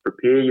you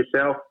prepare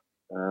yourself,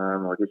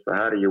 I guess the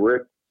harder you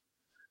work,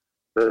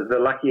 the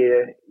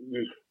luckier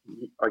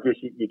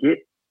you get.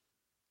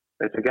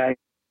 It's a game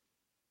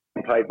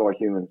played by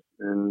humans,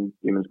 and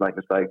humans make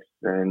mistakes,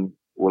 and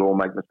we'll all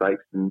make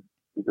mistakes, and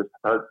you just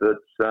hope that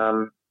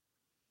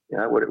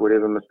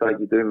whatever mistake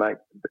you do make,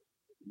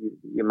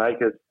 you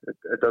make it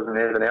doesn't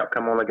have an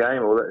outcome on the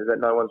game, or that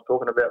no one's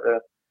talking about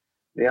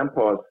the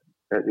umpires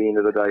at the end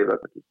of the day. But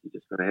you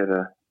just got to have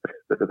a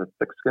bit of a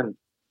thick skin.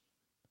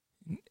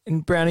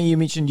 And Brownie, you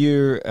mentioned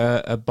you're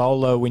a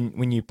bowler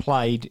when you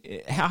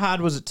played. How hard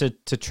was it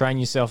to train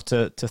yourself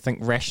to think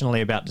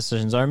rationally about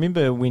decisions? I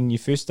remember when you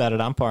first started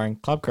umpiring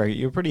club cricket,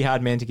 you were a pretty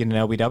hard man to get an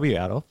LBW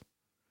out of.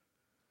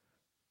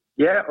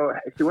 Yeah,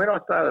 actually, when I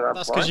started umpiring...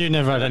 That's because you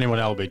never had anyone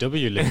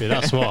LBW, Lippy,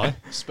 that's why.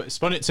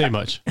 Spun it too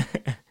much.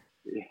 Yeah,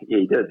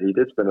 he did. He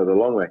did spin it a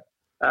long way.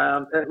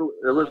 It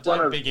was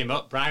don't big him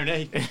up,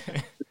 Brownie.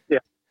 Yeah.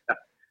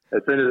 As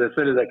soon as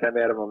that came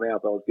out of my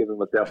mouth, I was giving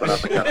myself an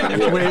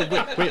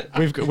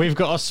uppercut. We've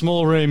got a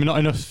small room, not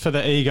enough for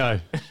the ego.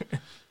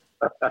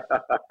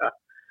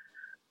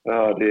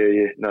 Oh dear,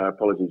 yeah. No,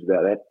 apologies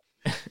about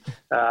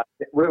that.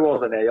 Where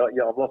was I now?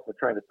 Yeah, I've lost my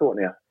train of thought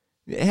now.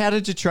 How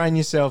did you train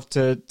yourself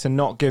to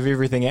not give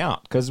everything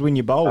out? Because when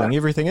you're bowling,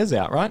 everything is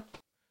out, right?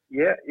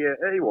 Yeah,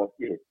 it was.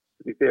 Yeah,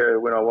 to be fair,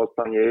 when I was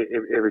playing,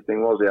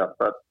 everything was out.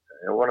 But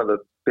one of the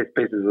best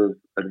pieces of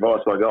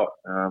advice I got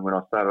when I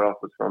started off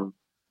was from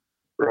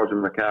Roger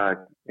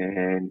McCarg,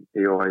 and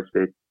he always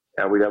said,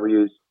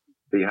 LBWs,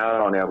 be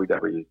hard on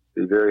LBWs,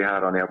 be very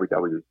hard on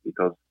LBWs,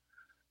 because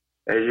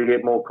as you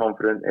get more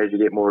confident, as you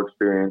get more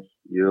experience,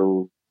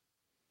 you'll,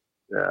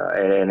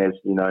 and as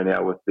you know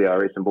now with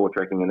DRS and ball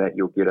tracking and that,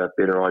 you'll get a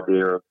better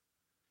idea of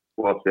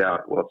what's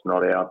out, what's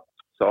not out.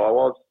 So I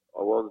was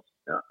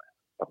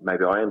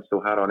maybe I am still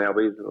hard on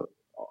LBs.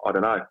 I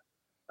don't know.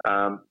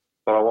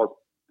 But I was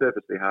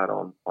purposely hard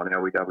on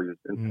LBWs.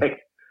 In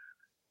fact,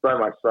 so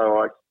much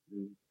so,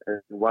 in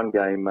one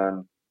game,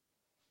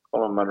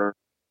 Colin Munro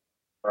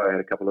had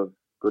a couple of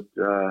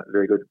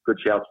very good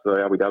shouts for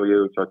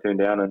LBW, which I turned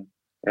down, and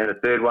a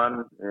third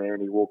one,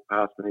 and he walked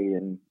past me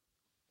and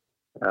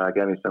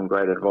gave me some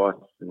great advice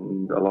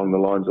along the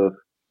lines of,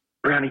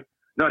 Brownie,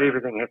 not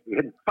everything has to be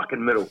hit in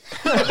fucking middle.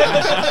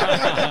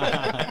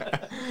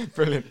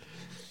 Brilliant.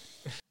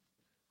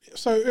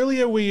 So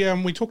earlier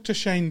we talked to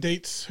Shane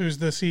Dietz, who's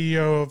the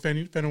CEO of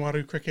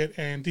Vanuatu Cricket,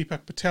 and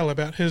Deepak Patel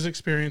about his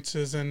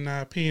experiences in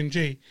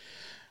PNG.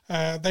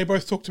 They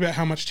both talked about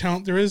how much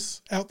talent there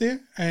is out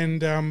there,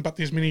 and but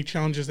there's many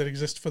challenges that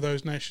exist for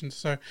those nations.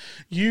 So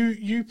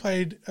you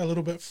played a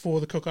little bit for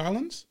the Cook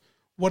Islands.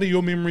 What are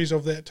your memories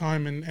of that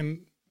time,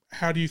 and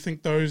how do you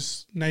think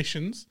those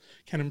nations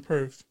can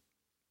improve?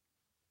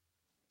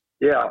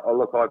 Yeah,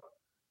 look, I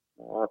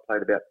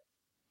played about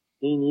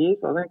 10 years,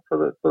 I think,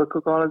 for the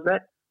Cook Islands.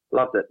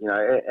 Loved it,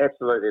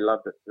 absolutely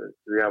loved it to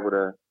be able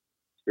to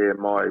share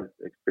my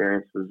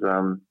experiences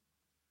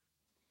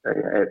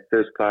at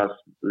first class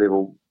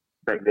level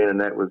back then, and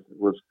that was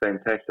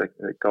fantastic.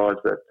 The guys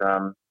that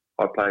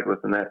I played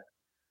with and that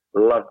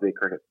loved their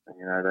cricket.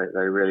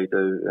 They really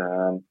do.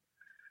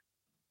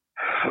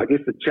 I guess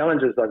the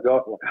challenges I've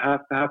got,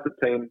 half the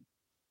team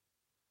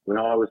when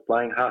I was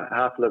playing,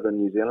 half live in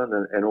New Zealand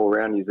and all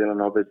around New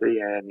Zealand, obviously,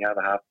 and the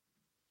other half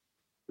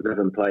live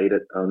and played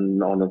it on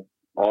the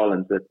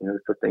islands, that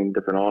 15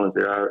 different islands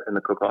there are in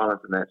the Cook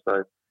Islands and that.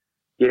 So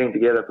getting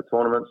together for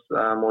tournaments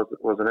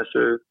was an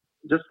issue.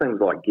 Just things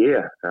like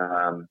gear,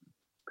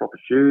 proper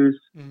shoes,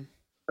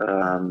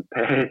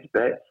 pads,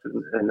 bats,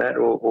 and that.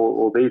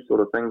 All these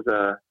sort of things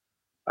are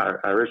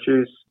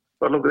issues.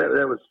 But look,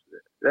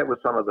 that was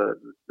some of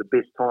the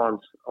best times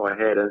I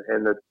had,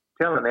 and the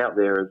talent out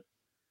there is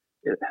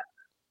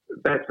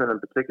batsmen in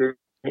particular.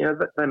 They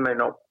may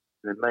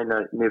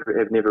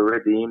have never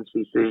read the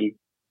MCC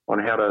on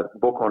how to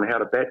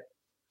bat.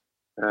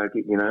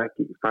 Get your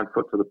front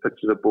foot to the pitch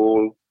of the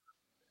ball,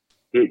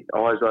 get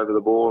eyes over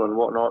the ball and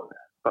whatnot.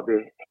 But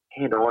their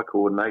hand-eye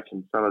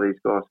coordination, some of these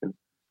guys can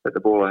hit the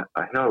ball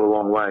a hell of a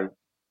long way,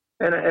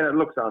 and it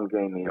looks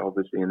ungainly,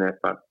 obviously, in that.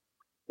 But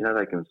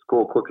they can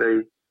score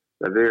quickly.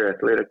 They're very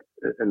athletic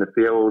in the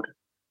field.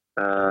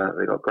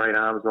 They got great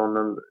arms on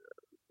them.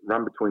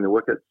 Run between the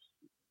wickets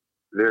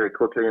very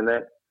quickly in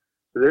that.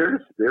 So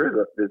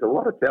there's a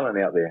lot of talent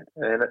out there,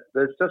 and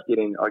it's just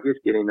getting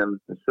them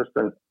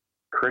consistent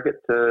cricket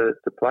to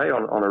play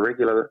on a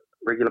regular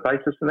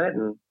basis and that.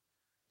 And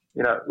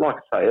like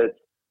I say,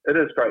 it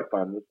is great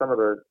fun. Some of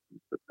the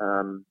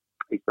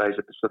East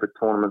Asia Pacific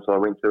tournaments I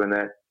went to and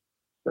that,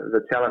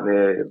 the talent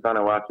there,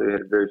 Vanuatu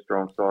had a very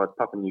strong side.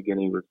 Papua New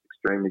Guinea was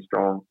extremely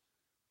strong.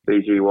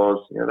 Fiji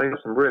was. They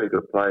got some really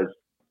good players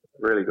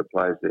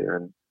there,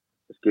 and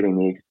just getting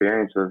the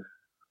experience of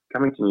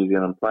coming to New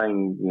Zealand,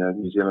 playing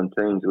New Zealand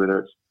teams, whether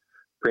it's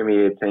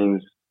premier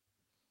teams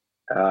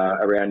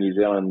around New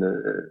Zealand,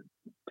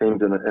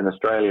 teams in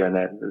Australia, and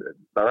that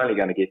they're only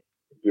going to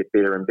get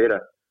better and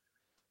better.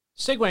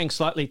 Segueing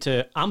slightly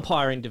to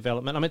umpiring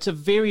development, it's a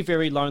very,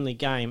 very lonely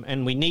game,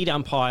 and we need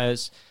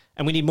umpires,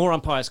 and we need more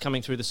umpires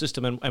coming through the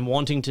system and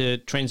wanting to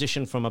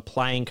transition from a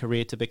playing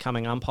career to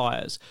becoming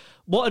umpires.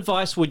 What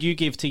advice would you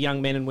give to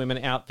young men and women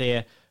out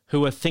there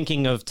who are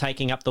thinking of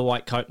taking up the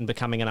white coat and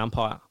becoming an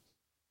umpire?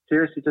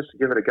 Seriously, just to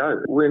give it a go.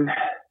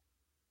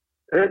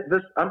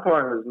 This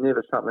umpiring was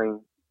never something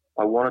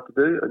I wanted to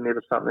do, and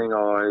never something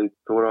I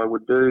thought I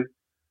would do.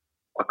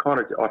 I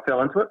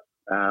fell into it.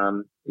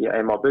 And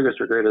my biggest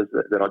regret is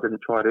that I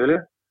didn't try it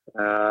earlier.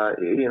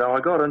 I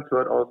got into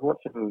it. I was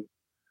watching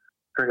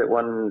cricket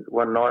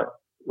one night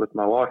with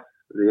my wife,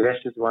 the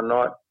Ashes one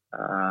night.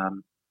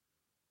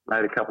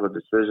 Made a couple of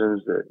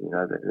decisions that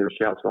there were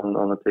shouts on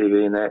the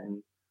TV and that.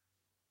 And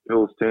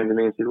Jules turned to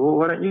me and said, "Well,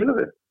 why don't you look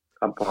at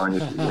umpiring?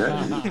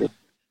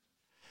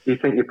 You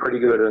think you're pretty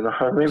good." And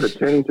I remember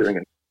turning to him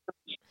and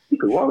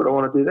saying, "Why would I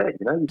want to do that?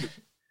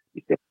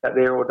 You sit out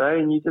there all day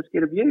and you just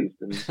get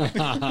abused." And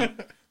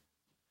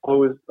I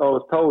was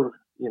told,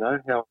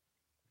 how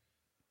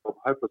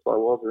hopeless I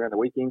was around the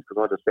weekends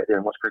because I just sat there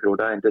and watched cricket all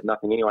day and did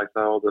nothing anyway. So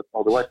I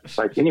was a waste of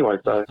space anyway.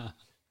 So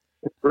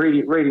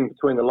reading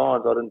between the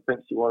lines, I didn't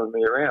think she wanted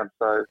me around.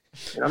 So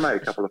I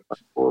made a couple of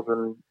phone calls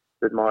and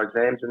did my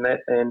exams and that,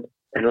 and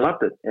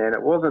loved it. And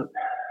it wasn't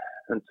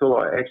until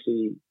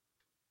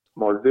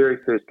my very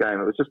first game,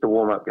 it was just a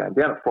warm-up game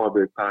down at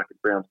Freiburg Park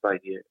at Browns Bay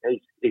here,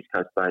 East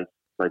Coast Bay,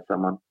 played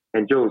someone.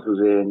 And Jules was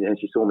there, and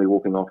she saw me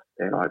walking off,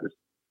 and I just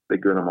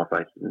big grin on my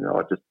face.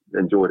 I just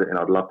enjoyed it, and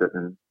I'd loved it.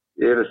 And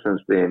ever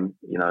since then,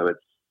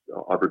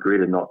 I've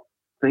regretted not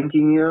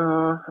thinking.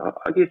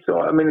 I guess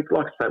like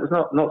I say, it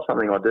was not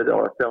something I did.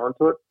 I fell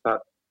into it,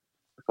 but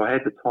if I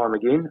had the time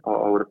again,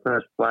 I would have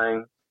finished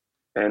playing.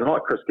 And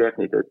like Chris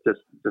Gaffney did,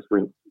 just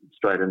went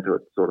straight into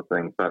it, sort of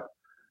thing. But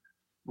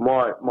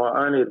my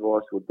only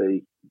advice would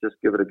be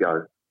just give it a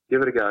go.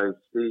 Give it a go.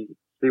 See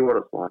what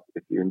it's like.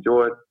 If you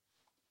enjoy it,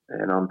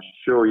 and I'm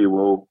sure you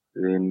will,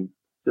 then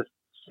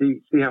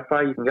see how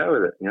far you can go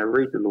with it.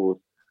 Read the laws,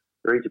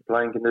 read your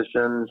playing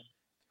conditions,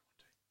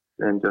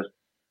 and just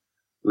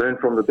learn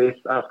from the best,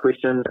 ask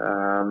questions.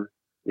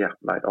 Yeah,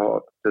 mate,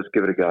 I'll just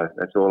give it a go.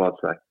 That's all I'd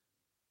say.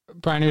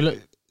 Brownie, look,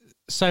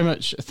 so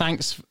much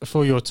thanks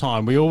for your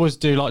time. We always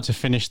do like to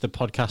finish the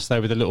podcast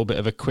though with a little bit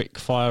of a quick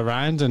fire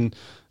round, and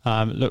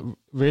look,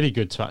 really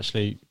good to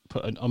actually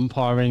put an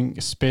umpiring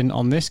spin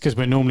on this, because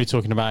we're normally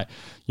talking about,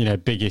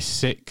 biggest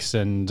six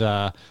and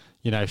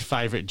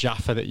favourite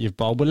Jaffa that you've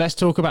bowled. But let's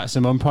talk about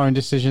some umpiring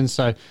decisions.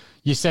 So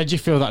you said you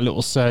feel that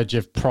little surge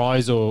of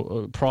pride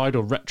or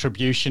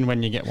retribution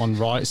when you get one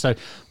right. So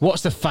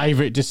what's the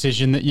favourite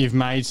decision that you've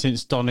made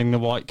since donning the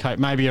white coat?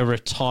 Maybe a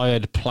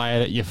retired player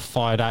that you've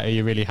fired out or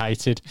you really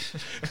hated?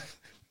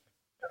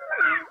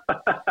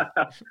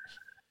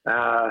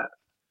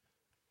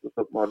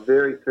 My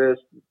very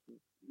first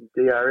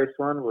DRS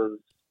one was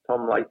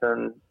Tom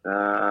Lathan,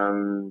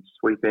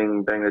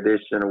 sweeping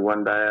Bangladesh in a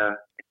one-dayer.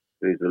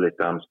 He's the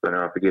left arm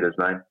spinner, I forget his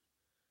name.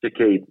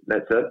 Shakib,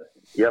 that's it.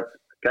 Yep,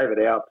 gave it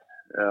out.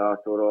 I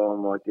thought, oh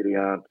my giddy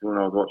aunt, when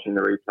I was watching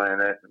the replay and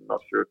that, I'm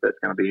not sure if that's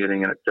going to be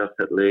hitting, and it just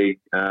hit leg.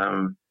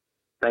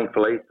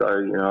 Thankfully, so,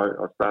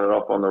 I started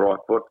off on the right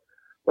foot.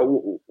 But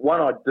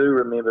one I do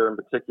remember in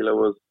particular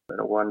was in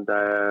a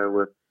one-dayer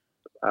with,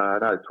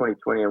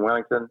 2020 in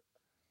Wellington.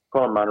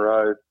 Colin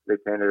Munro,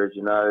 left-hander, as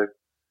you know.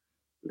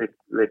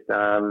 Left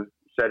arm,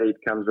 Shadid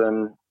comes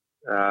in,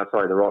 the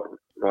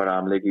right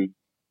arm leggy.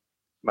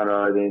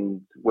 Munro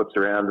then whips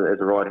around as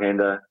a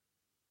right-hander,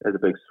 has a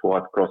big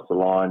swipe across the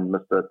line,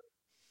 missed it.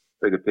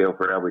 Big appeal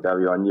for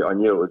LBW. I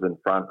knew it was in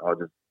front. I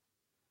just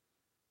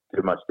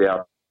too much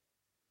doubt.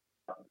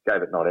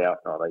 Gave it not out.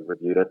 No, they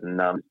reviewed it,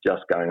 and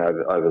just going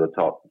over the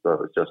top, so it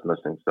was just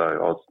missing. So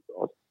I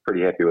was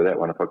pretty happy with that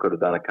one. If I could have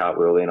done a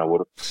cartwheel, then I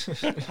would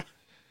have.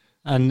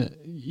 And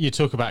you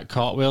talk about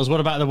cartwheels. What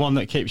about the one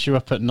that keeps you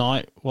up at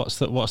night? What's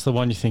the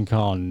one you think,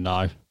 oh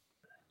no?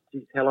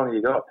 Jeez, how long have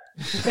you got?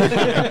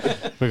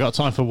 We've got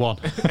time for one.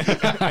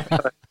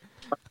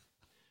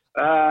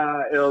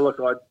 Look,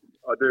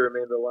 I do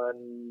remember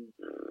one.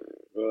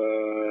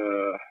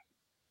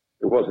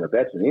 It wasn't a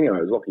batsman anyway.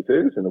 It was Lockie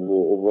Ferguson of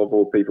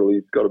all people.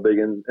 He's got a big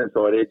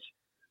inside edge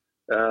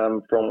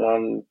from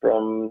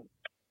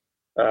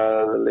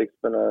the leg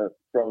spinner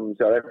from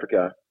South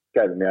Africa.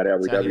 Gave him out.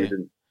 LBW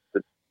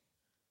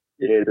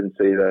didn't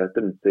see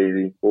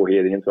the or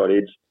hear the inside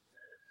edge.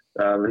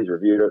 He's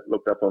reviewed it,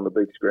 looked up on the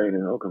big screen,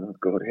 and oh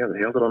God, how the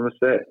hell did I miss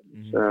that?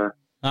 Mm-hmm.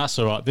 That's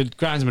all right. The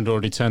groundsman had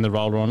already turned the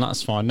roller on.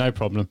 That's fine, no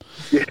problem.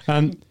 Yeah.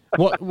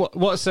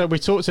 What's we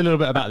talked a little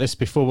bit about this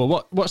before,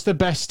 but what's the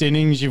best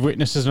innings you've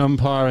witnessed as an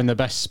umpire and the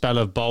best spell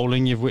of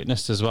bowling you've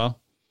witnessed as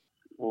well?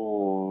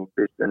 Oh,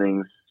 best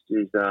innings.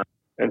 Geez,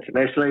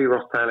 internationally,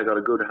 Ross Taylor got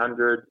a good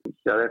 100 in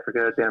South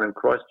Africa down in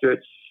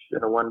Christchurch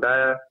in a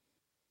one-dayer.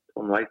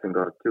 Tom Lathan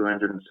got a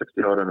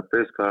 260 odd in a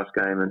first-class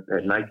game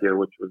at Napier,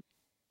 which was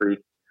pretty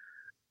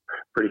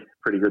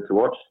good to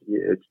watch.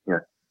 Yeah, it's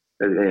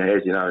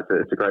as you know,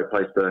 it's a great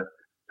place to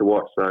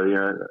watch. So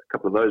a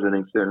couple of those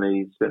innings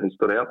certainly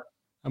stood out.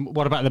 And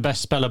what about the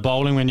best spell of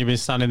bowling when you've been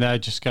standing there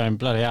just going,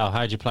 bloody hell,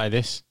 how'd you play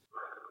this?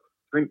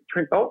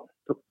 Trent Bolt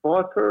took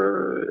 5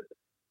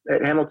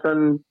 at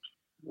Hamilton.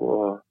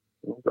 What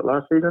was it,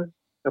 last season?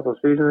 A couple of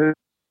seasons ago.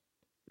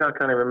 I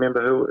can't even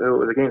remember who it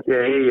was against.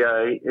 Yeah, he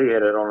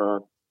had it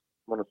on a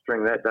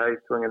string that day,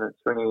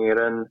 swinging it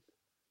in,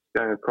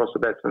 going across the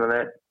batsman and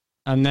that.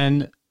 And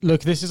then,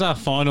 look, this is our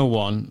final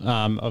one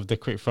of the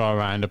quickfire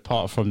round,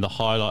 apart from the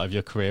highlight of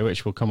your career,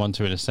 which we'll come on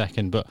to in a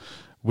second. But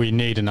we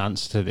need an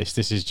answer to this.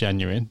 This is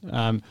genuine.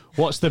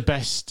 What's the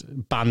best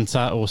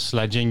banter or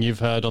sledging you've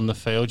heard on the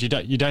field? You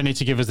don't need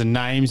to give us the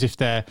names if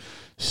they're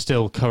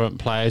still current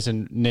players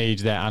and need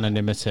their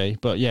anonymity.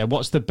 But yeah,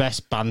 what's the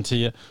best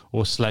banter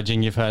or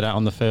sledging you've heard out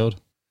on the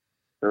field?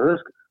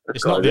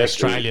 It's not the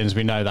Australians,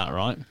 we know that,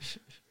 right?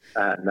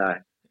 No,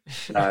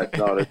 it's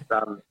not. It's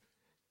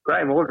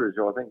Graham Aldridge,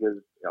 I think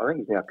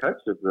he's now coach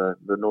of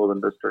the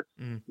Northern District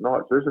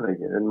Knights, isn't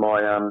he? In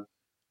my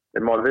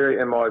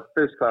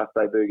first class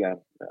debut game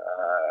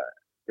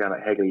down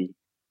at Hagley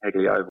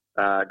Oval,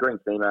 Green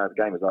Steamer. The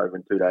game was over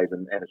in 2 days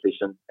in a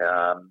session.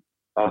 I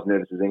was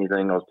nervous as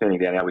anything. I was turning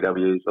down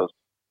LBWs. I was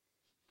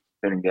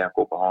turning down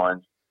caught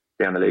behinds,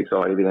 down the leg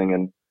side,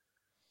 everything.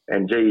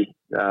 And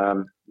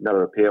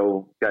another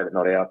appeal, gave it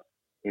not out,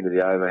 into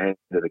the over, handed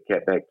the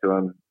cap back to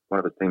him. One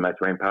of his teammates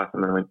ran past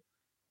him and went,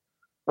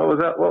 What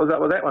was up with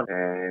that one?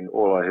 And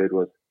all I heard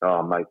was,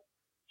 oh, mate,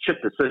 shit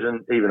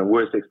decision, even a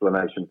worse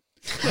explanation.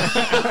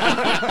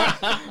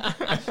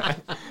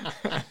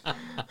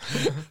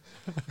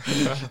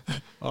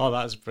 Oh,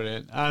 that's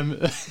brilliant.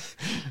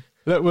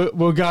 Look,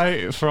 we'll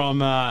go from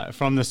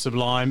the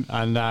sublime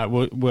and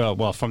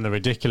from the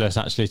ridiculous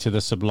actually to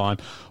the sublime.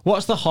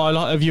 What's the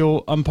highlight of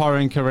your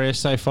umpiring career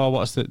so far?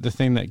 What's the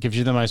thing that gives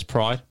you the most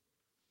pride?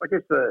 I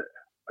guess a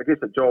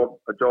job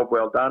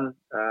well done.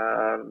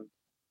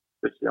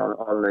 Especially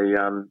on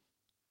the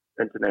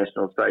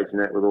international stage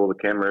and that, with all the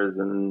cameras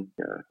and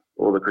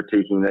all the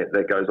critiquing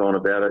that goes on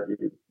about it.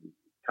 You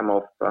come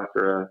off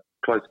after a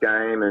close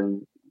game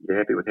and you're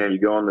happy with how you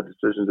go on, the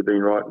decisions have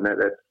been right, and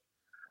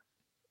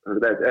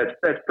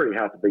that's pretty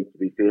hard to beat. To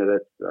be fair,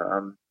 that's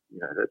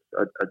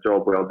a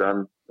job well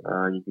done.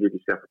 You can give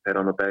yourself a pat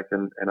on the back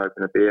and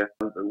open a beer.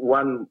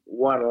 One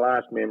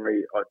last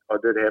memory I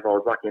did have. I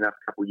was lucky enough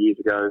a couple of years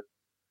ago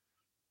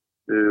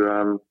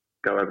to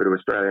go over to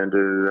Australia and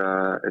do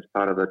as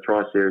part of the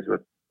Tri-Series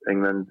with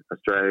England,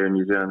 Australia, and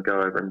New Zealand. Go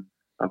over and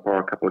umpire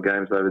a couple of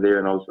games over there,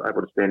 and I was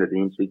able to stand at the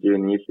MCG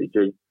and the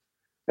SCG.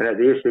 And at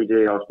the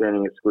SCG, I was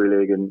standing at square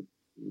leg, and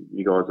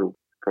you guys will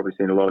probably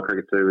seen a lot of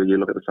cricket too, where you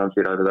look at the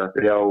sunset over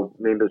the old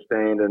member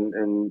stand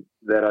and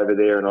that over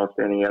there, and I was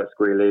standing out at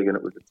square leg, and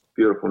it was a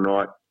beautiful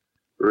night,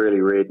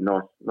 really red,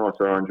 nice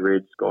orange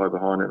red sky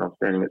behind it, and I'm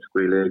standing at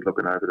square leg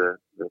looking over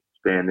the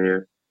stand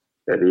there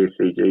at the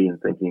SCG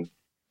and thinking,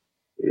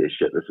 yeah,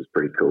 shit, this is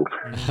pretty cool.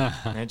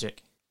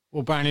 Magic.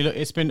 Well, Brownie, look,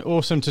 it's been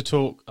awesome to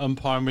talk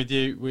umpiring with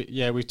you.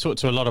 We've talked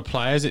to a lot of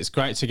players. It's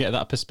great to get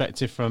that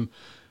perspective from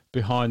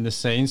behind the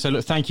scenes. So,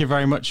 look, thank you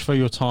very much for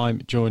your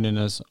time joining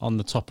us on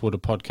the Top Order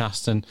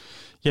podcast. And,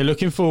 yeah,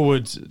 looking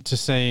forward to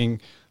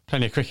seeing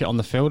plenty of cricket on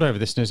the field over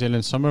this New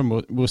Zealand summer.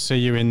 And we'll see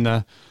you in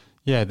the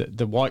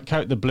white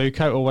coat, the blue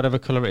coat, or whatever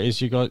colour it is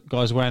you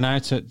guys wear now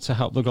to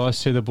help the guys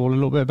see the ball a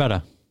little bit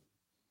better.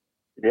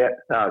 Yeah,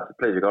 no, it's a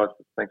pleasure, guys.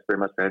 Thanks very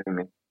much for having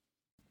me.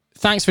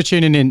 Thanks for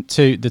tuning in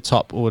to the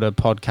Top Order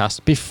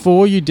podcast.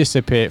 Before you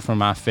disappear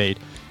from our feed,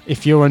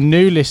 if you're a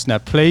new listener,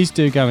 please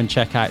do go and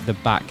check out the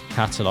back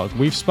catalogue.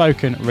 We've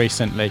spoken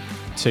recently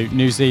to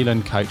New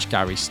Zealand coach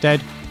Gary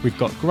Stead. We've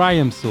got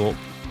Graham Thorpe.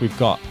 We've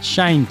got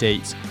Shane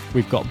Dietz.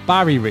 We've got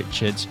Barry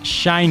Richards,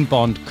 Shane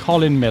Bond,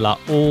 Colin Miller,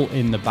 all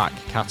in the back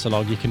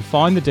catalogue. You can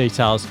find the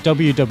details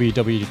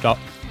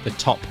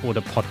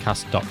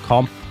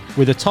www.thetoporderpodcast.com.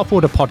 With a Top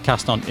Order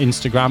podcast on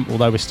Instagram,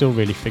 although we're still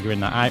really figuring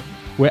that out.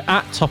 We're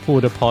at Top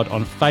Order Pod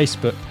on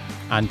Facebook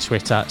and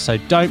Twitter, so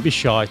don't be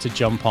shy to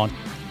jump on,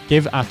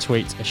 give our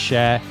tweets a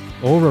share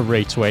or a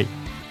retweet,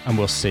 and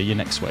we'll see you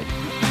next week.